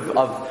Institute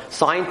of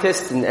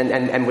Scientists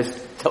and was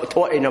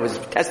taught, was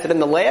tested in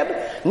the lab?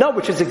 No,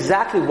 which is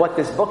exactly what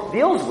this book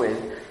deals with.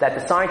 That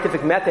the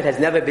scientific method has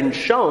never been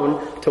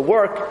shown to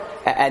work,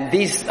 and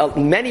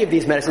many of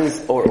these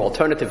medicines or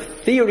alternative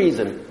theories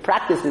and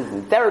practices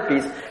and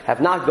therapies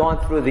have not gone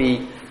through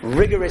the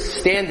rigorous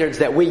standards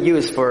that we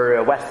use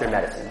for Western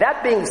medicine.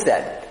 That being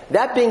said, the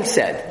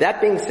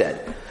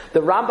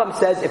Rambam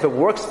says if it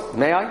works,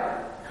 may I?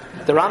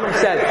 The Rambam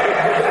said,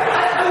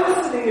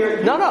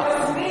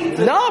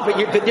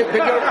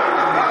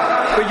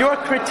 but your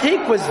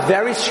critique was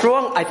very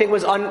strong. I think it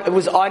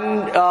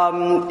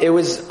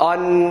was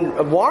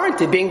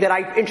unwarranted, being that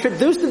I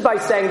introduced it by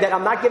saying that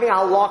I'm not giving a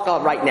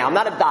halakha right now. I'm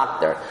not a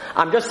doctor.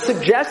 I'm just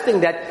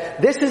suggesting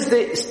that this is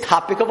the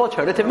topic of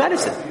alternative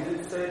medicine. You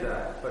did say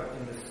that, but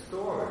in the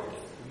story,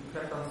 you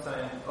kept on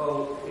saying,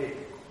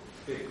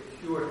 it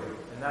cured him.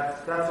 And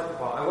that's a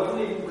problem. I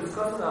wasn't even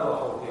discussing that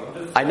with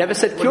you. I never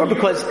said cure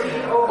because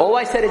all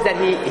I said is that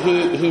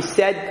he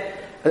said.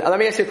 Let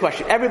me ask you a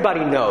question.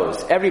 Everybody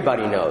knows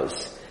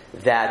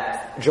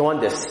that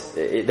jaundice.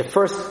 The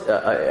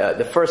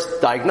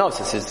first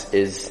diagnosis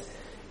is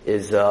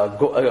a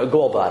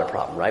gallbladder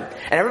problem, right?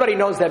 And everybody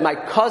knows that my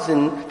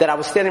cousin that I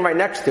was standing right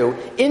next to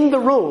in the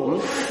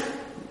room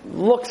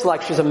looks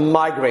like she's a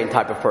migraine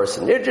type of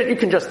person. You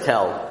can just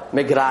tell.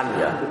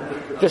 Migrania.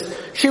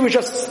 She was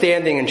just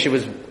standing and she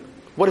was.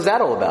 What is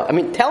that all about? I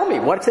mean, tell me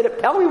what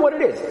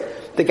it is.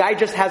 The guy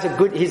just has a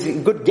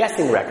good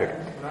guessing record.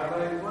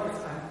 Rabbi Weiss,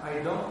 I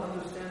don't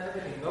understand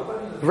everything. Nobody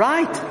understands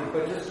right. everything,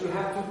 but just you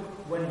have to,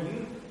 when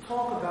you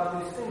talk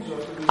about these things, you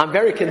have to be... I'm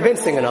very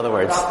convincing, in other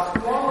words.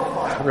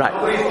 Right.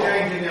 Nobody's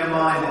changing their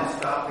mind and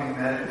stopping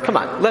that. Come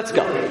on, let's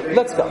go.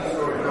 Let's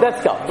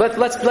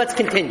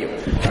continue.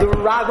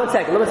 One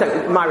second.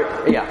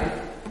 Yeah.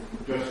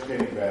 Just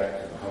getting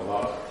back to the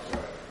halakha.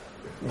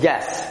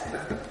 Yes.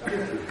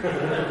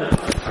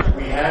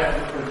 We have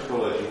the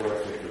principle as you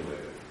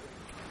articulated,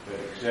 that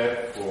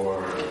except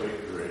for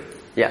victory,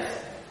 yes,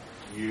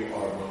 you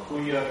are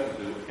mechuyev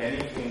to do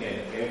anything and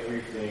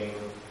everything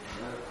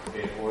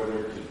in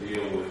order to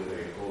deal with a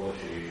kol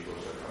sheyesh bo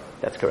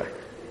sakana. That's correct.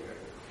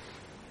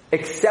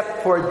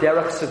 Except for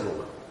derech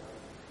segula.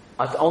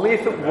 Only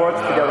if it works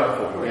for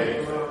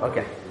derech segula.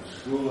 Okay.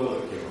 Segula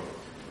or kima.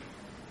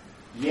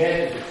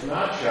 Yet, if it's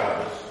not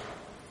Shabbos,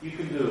 you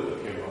can do a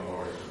kima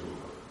or a segula.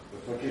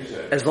 That's what you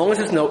said. As long as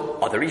there's no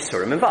other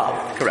isurim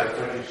involved. Correct.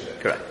 That's what you said.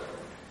 Correct.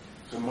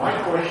 So my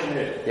question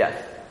is, yes,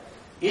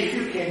 if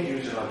you can't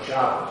use it on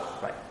Shabbos,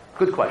 right.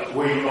 Good question.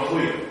 where you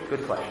mechuyev?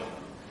 Good question.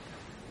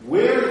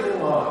 Where's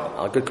the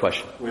line? Good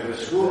question. Where the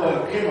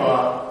segula and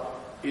kima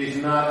is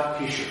not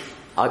kosher.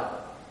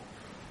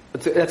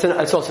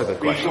 That's also a good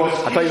question.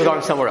 I thought you were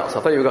going somewhere else.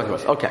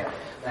 Okay.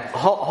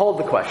 Hold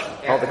the question.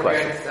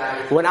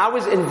 When I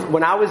was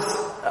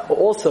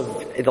also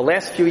in the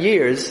last few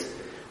years,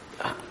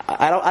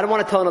 I don't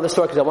want to tell another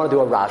story because I want to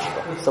do a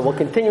Rashba. So we'll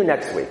continue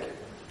next week.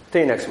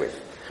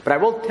 But I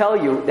will tell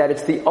you that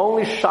it's the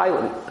only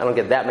shiloh. I don't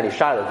get that many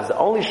shilohs. It's the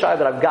only shiloh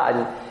that I've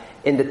gotten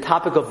in the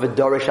topic of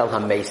V'dorish al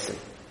HaMesim.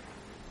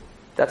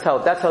 That's how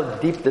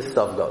deep this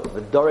stuff goes.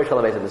 V'dorish al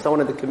HaMesim. There's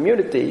someone in the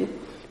community,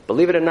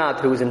 believe it or not,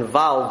 who is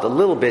involved a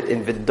little bit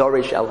in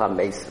V'dorish al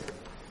HaMesim.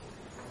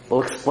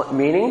 Well,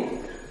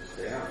 meaning?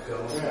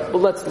 Well,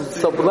 let's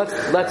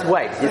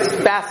wait.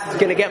 It's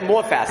going to get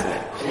more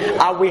fascinating.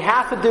 We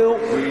have to do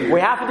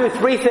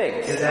 3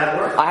 things. Does that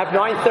work? I have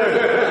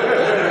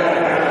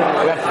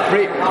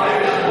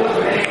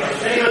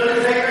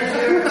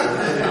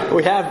 9:30.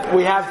 We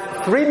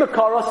have 3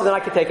 makaros, and then I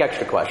can take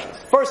extra questions.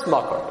 First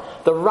makar,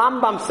 the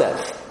Rambam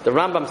says,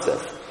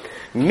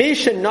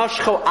 Misha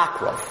Nashcho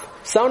Akrov,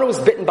 someone who was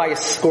bitten by a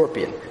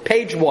scorpion.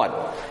 Page 1.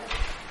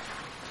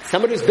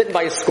 Somebody who's bitten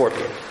by a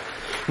scorpion.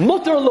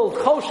 Mutter lul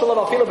choshel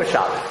afilu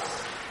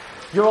b'shabbos.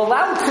 You're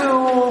allowed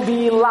to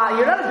be you're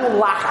not to do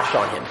lachash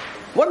on him.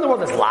 What in the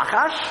world is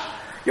lachash?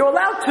 You're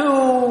allowed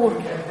to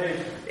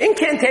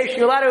incantation.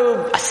 You're allowed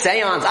to a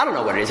seance. I don't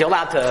know what it is. You're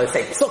allowed to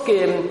say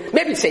psukim,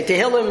 maybe say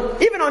tehillim,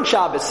 even on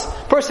Shabbos.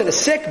 Person is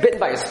sick, bitten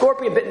by a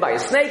scorpion, bitten by a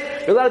snake.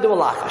 You're allowed to do a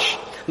lachash.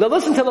 Now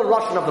listen to the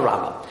Russian of the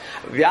Rambam.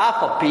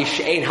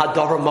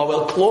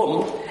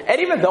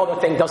 And even though the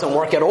thing doesn't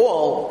work at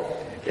all,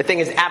 the thing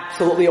is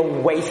absolutely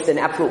an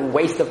absolute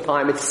waste of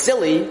time. It's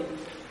silly.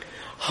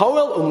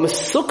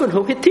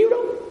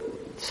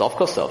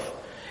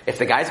 If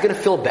the guy's going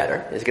to feel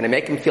better, it's going to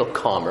make him feel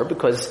calmer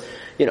because,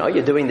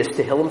 you're doing this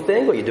Tehillim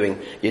thing, or you're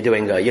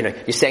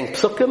saying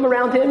psukim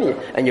around him,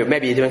 and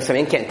maybe you're doing some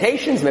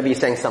incantations, maybe you're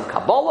saying some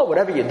Kabbalah,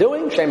 whatever you're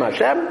doing, Shem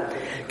Hashem.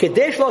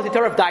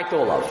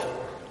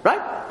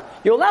 Right?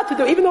 You're allowed to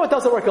do it, even though it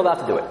doesn't work, you're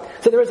allowed to do it.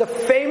 So there is a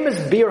famous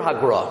Bir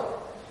Hagra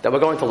that we're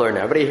going to learn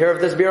now. Everybody hear of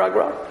this Bir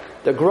Hagra?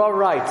 The Gra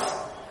writes,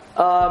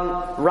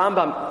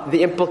 Rambam,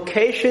 the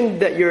implication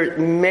that you're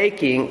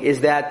making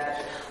is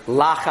that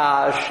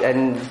lachash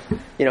and,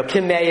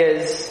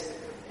 kimeyas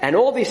and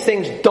all these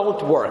things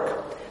don't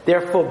work.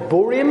 Therefore,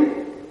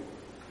 burim,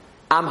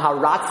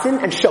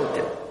 amharatzin, and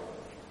shotim.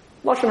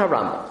 Lashon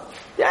HaRambam.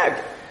 Yeah.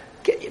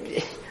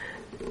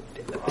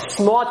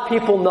 Smart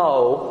people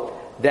know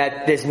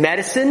that there's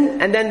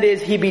medicine and then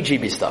there's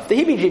heebie-jeebie stuff. The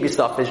heebie-jeebie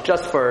stuff is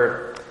just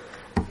for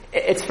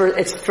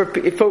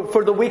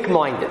the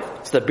weak-minded.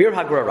 So the Bir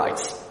Hagra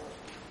writes,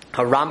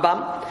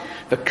 Rambam,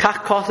 the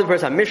Kach Kosev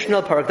verse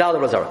Mishnah Parakdal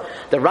Rozara.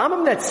 The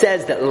Rambam that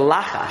says that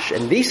lachash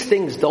and these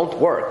things don't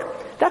work,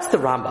 that's the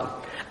Rambam.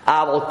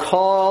 I will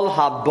call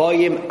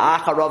haboyim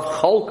acharov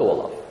cholko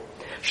olav.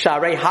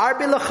 Sharei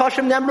harbi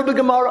lachashim nemru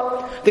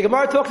b'Gemara. The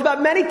Gemara talks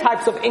about many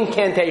types of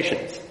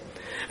incantations.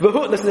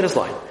 Listen to this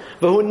line.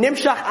 V'hu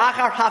nimshach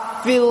achar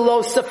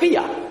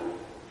hafilosofia.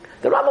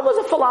 The Rambam was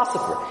a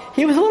philosopher.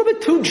 He was a little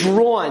bit too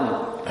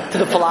drawn to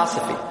the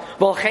philosophy.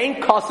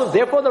 V'olchein kosev.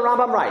 Therefore, the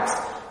Rambam writes.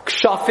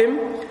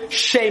 Kshafim,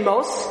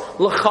 Shemos,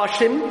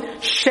 Lachashim,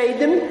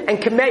 Shadim, and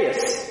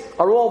Kameas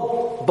are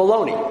all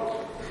baloney.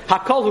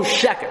 Hakol hu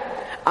sheker.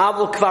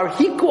 Avul kvar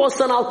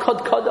hikuosan al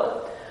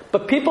kodkodo.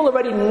 But people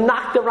already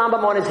knocked the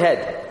Rambam on his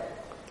head.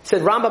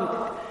 Said,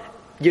 Rambam,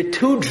 you're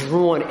too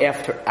drawn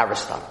after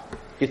Aristotle.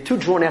 You're too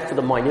drawn after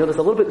the mind. There's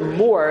a little bit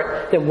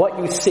more than what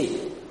you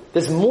see.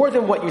 There's more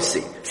than what you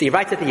see. See, he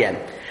writes at the end,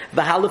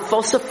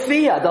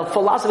 V'halifosofia, the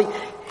philosophy,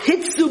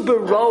 Hitzu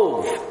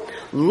berov.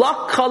 The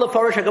Rambam,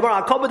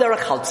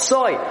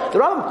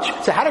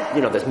 so how did,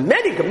 there's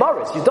many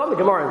Gemaras. You've done the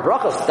Gemara in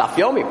Brachos, Daf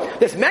Yomi.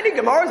 There's many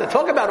Gemaras that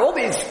talk about all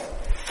these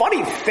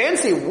funny,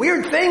 fancy,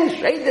 weird things,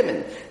 Shadim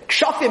and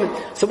Kshafim.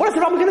 So what is the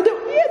Rambam going to do?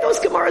 Yeah,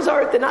 those Gemaras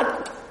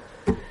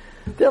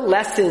they're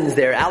lessons,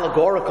 they're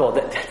allegorical,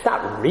 that's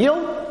not real.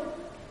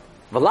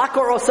 The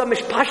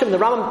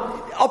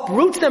Rambam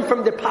uproots them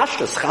from their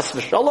pashtus. Chas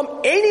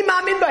v'sholom, eini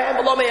ma'amin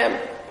b'hem v'lo mehem.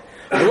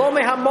 The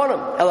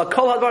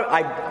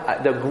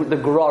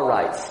Gra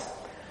writes,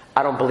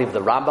 I don't believe the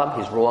Rambam,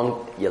 he's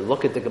wrong. You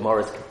look at the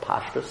Gemara's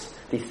pashtus,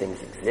 these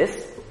things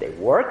exist, they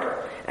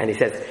work, and he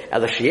says,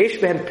 but you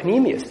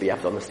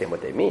have to understand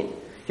what they mean.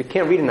 You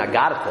can't read an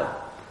Agartha.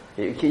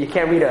 You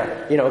can't read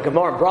a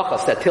Gemara in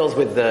Brachos that deals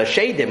with the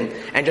Shadim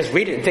and just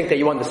read it and think that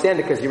you understand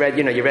it because you read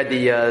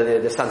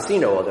the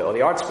Sansino or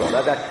the Art Scroll. You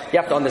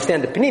have to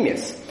understand the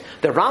Pneumius.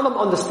 The Rambam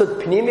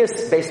understood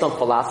Pneumius based on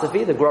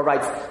philosophy. The Gra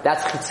writes,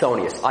 that's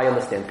Chitzonius. I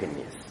understand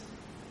Pneumius.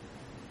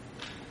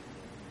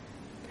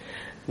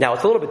 Now,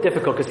 it's a little bit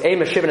difficult because the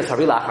Rambam should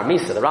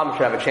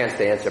have a chance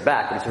to answer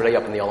back, and it's really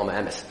up in the Olam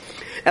HaEmes.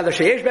 And the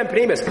Sheyesh ben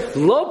Pneumius,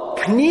 lo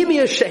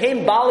Pneumius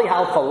shehem bali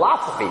hal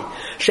philosophy,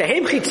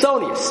 shehem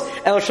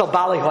Chitzonius, el shal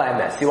bali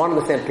ha'emes. You want to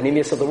understand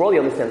Pneumius of the world,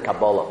 you understand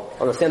Kabbalah,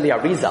 understand the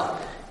Arizal,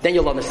 then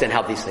you'll understand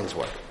how these things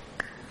work.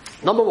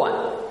 Number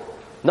 1.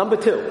 Number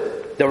 2.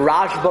 The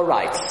Rashba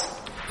writes,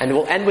 and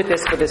we'll end with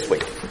this for this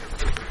week,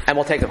 and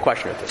we'll take a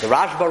question or two. The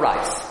Rashba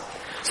writes,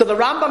 So the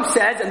Rambam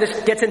says, and this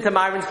gets into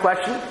Myron's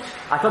question,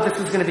 I thought this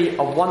was going to be a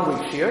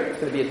 1-week shiur. It's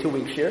going to be a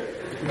 2-week shiur.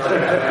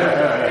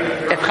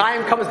 If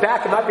Chaim comes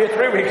back, it might be a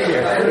 3-week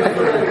shiur.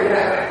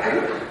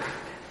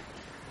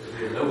 It'll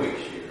be a no-week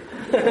shiur.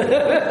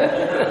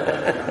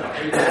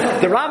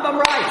 The Rambam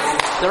writes,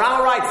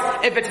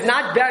 if it's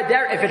not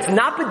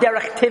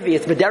b'derech tivi,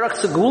 it's b'derech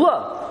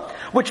segula,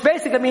 which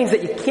basically means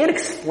that you can't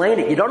explain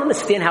it. You don't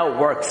understand how it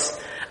works.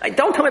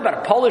 Don't tell me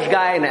about a Polish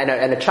guy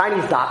and a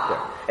Chinese doctor.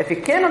 If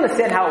you can't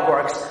understand how it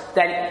works,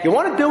 then you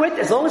want to do it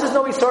as long as there's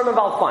no Yisurim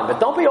involved, fine. But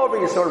don't be over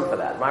Yisurim for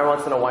that. Myra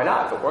wants to know why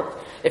not.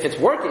 If it's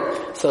working.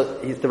 So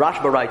the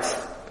Rashba writes,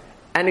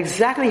 and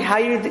exactly how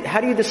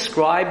do you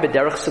describe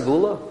b'derech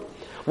segula?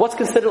 What's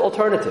considered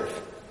alternative?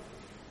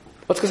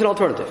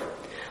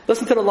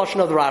 Listen to the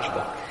Lashon of the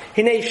Rashba.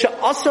 Hinei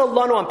she'asar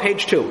lanu on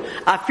page 2.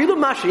 Afilu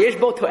ma sheyesh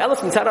bo to'elas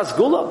mitzad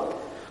hasegula.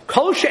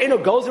 Kol she'eno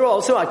gozer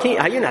also hayin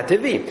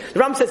hativi. The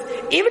Rambam says,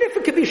 even if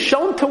it could be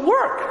shown to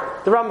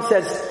work, the Rambam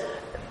says,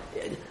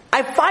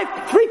 I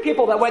have 3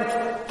 people that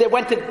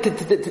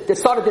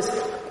started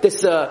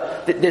this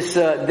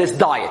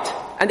diet,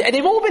 and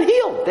they've all been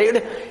healed.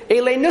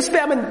 Elei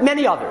Nussbaum and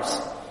many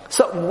others.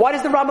 So why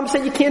does the Rambam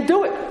say you can't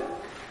do it?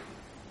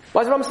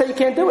 Why does the Rambam say you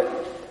can't do it?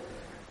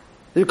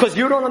 Because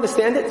you don't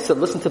understand it? So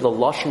listen to the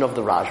Lashon of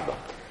the Rashba.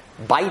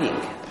 Biting.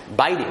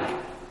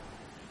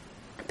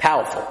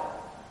 Powerful.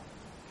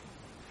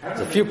 There's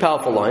a few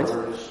powerful lines.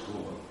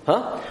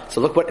 Huh? So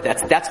look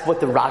that's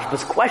what the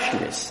Rashba's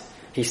question is.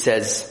 He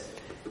says,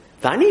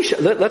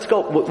 let's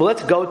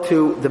go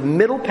to the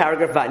middle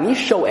paragraph. Vani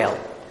shoel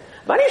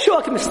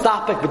can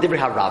mistapek b'divrei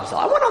harav.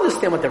 I want to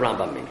understand what the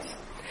Rambam means.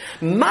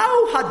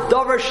 Ma'u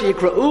hadavar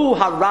sheyikra'u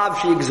harav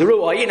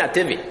sheyigzeru ayin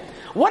hativi.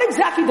 What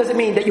exactly does it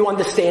mean that you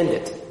understand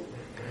it?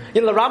 The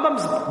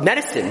Rambam's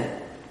medicine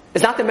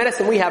is not the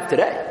medicine we have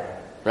today,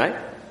 right?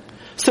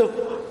 So,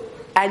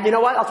 and you know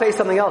what? I'll tell you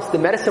something else. The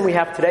medicine we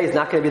have today is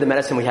not going to be the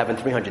medicine we have in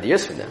 300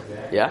 years from now.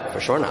 Yeah, for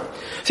sure not.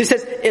 So he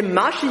says,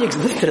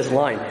 listen to this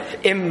line.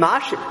 You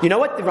know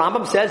what the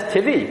Rambam says?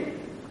 Tivi.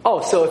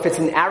 Oh, so if it's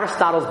in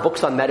Aristotle's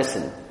books on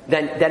medicine,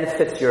 then it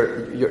fits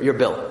your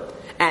bill.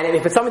 And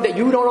if it's something that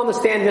you don't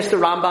understand, Mr.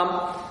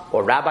 Rambam,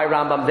 or Rabbi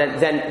Rambam,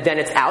 then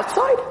it's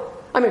outside?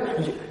 I mean,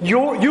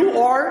 you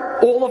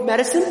are all of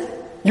medicine?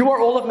 You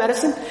are all of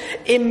medicine?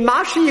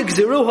 Imashi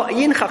yigziru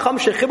ha'yin chacham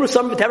shechibru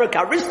sam v'tera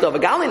karisto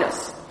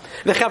v'galinas.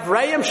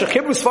 V'chavrayim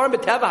shechibru svarim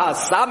v'teva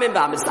ha'asamim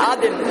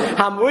v'ha'misadim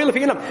ha'amurim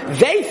l'figinam.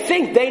 They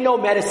think they know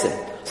medicine.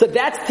 So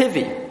that's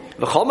tivi.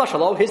 V'chol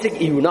mashalo hisik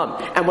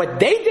iyunam. And what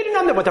they didn't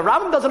understand, what the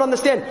Rambam doesn't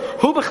understand,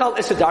 hu b'chal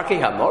isudarki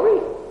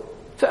ha'mori.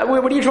 So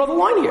where do you draw the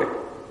line here?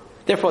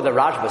 Therefore the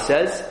Rashba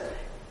says,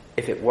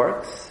 if it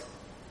works,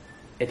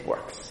 it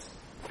works.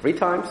 3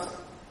 times.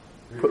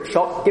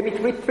 Give me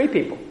three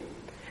people.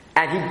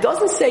 And he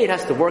doesn't say it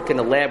has to work in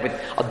a lab with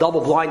a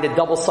double-blinded,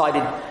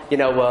 double-sided,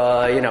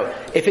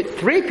 if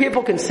 3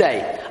 people can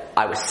say,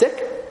 I was sick,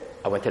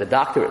 I went to the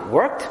doctor, it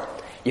worked,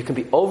 you can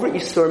be over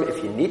Yisurim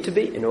if you need to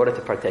be in order to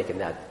partake in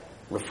that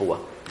refuah.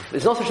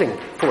 There's no such thing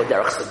for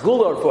derech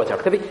segula or for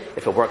derech tivi.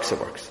 If it works, it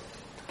works.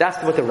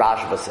 That's what the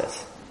Rashba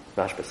says.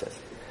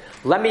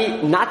 Let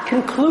me not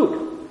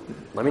conclude.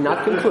 Let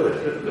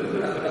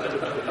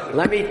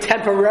me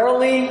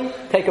temporarily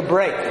take a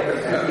break.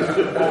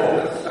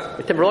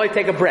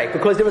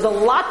 Because there was a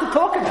lot to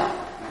talk about.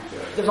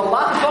 We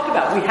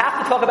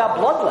have to talk about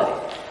bloodletting.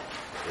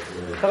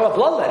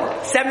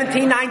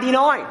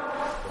 1799.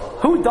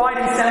 Who died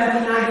in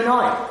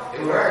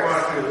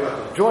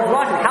 1799? George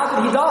Washington. How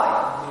did he die?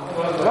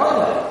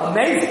 Bloodletting.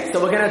 Amazing.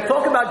 So we're going to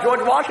talk about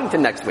George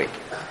Washington next week.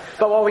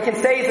 But what we can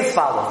say is as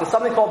follows. There's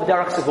something called the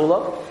derech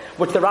segula,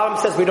 which the Rambam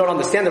says we don't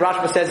understand. The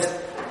Rashba says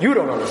you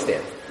don't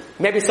understand.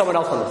 Maybe someone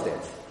else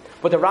understands.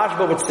 What the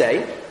Rashba would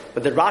say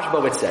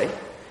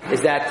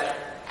is that,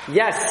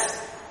 yes,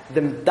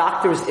 the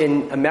doctors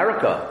in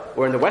America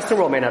or in the Western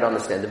world may not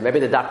understand it. Maybe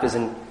the doctors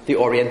in the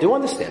Orient do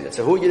understand it.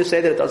 So who are you to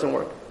say that it doesn't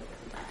work?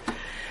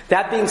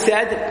 That being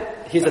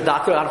said, he's a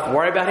doctor. I don't have to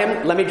worry about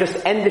him. Let me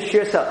just end the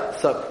shiur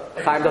so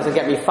Chaim doesn't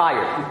get me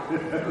fired.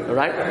 All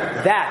right?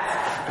 That.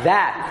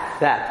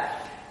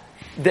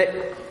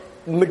 The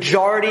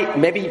majority,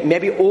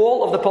 maybe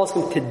all of the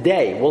poskim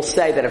today will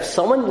say that if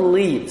someone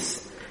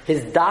leaves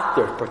his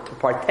doctor to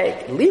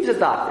partake, leaves his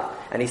doctor,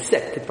 and he's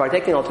sick, to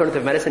partake in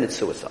alternative medicine, it's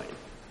suicide.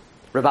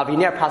 Rav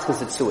Aviner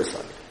paskins it's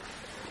suicide.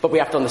 But we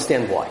have to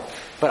understand why.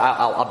 But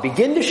I'll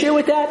begin the shiur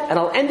with that, and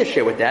I'll end the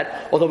shiur with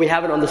that, although we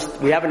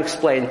haven't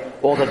explained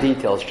all the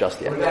details just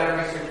yet. What about a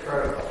research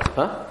protocol?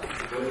 Huh?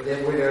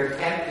 Where they're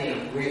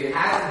attempting,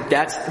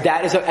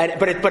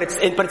 but it's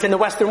in the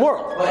Western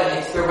world. But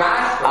it's the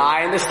Rashba.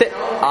 I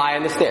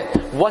understand.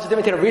 What's the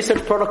difference between a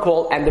research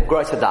protocol and the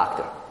Groisa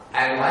doctor?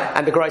 And what?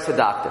 And the Groisa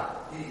doctor.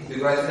 The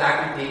Groisa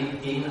doctor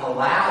didn't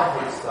allow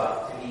his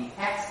stuff to be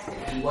tested.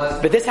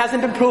 But this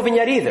hasn't been proven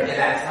yet either. Yeah,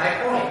 that's my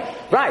point.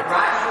 Right.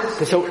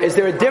 So is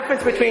there a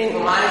difference between... 3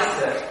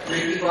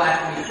 people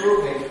have to be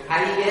proven.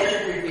 How do you get to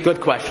 3 people?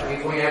 Good question.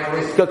 Before you have a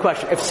risk? Good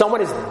question. If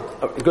someone is...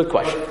 Good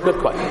question.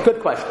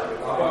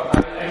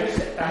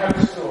 I have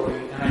a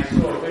story, and I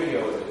saw a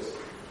video of this.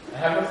 I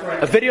have a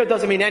friend. A video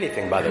doesn't mean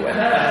anything, by the way.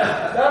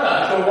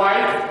 No. So why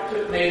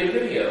made a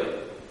video?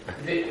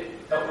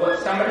 What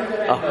somebody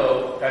that I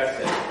know got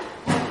sick,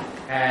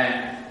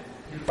 and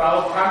he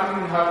followed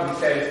Congressman Huck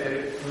says that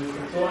if we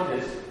could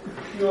jaundice,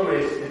 the cure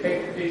is to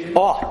take the pigeon. And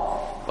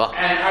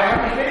I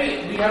have a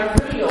video. We have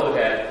a video of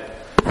that.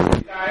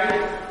 The guy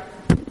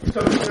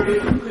took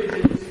 32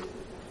 pigeons.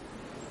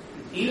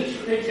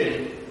 Each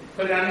pigeon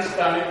put it on his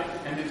stomach,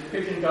 and the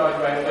pigeon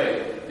died right away.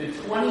 The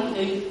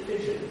 28th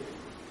pigeon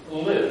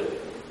lived,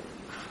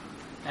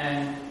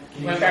 and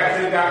he went back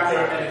to the doctor,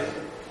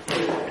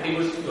 and he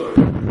was cured.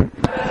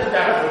 How does the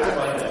doctor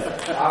explain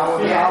that? There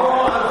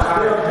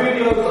are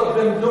videos of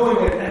them doing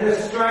it, and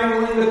they're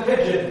strangling the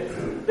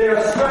pigeon. They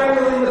are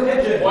strangling the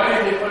pigeon. Why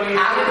are they putting it?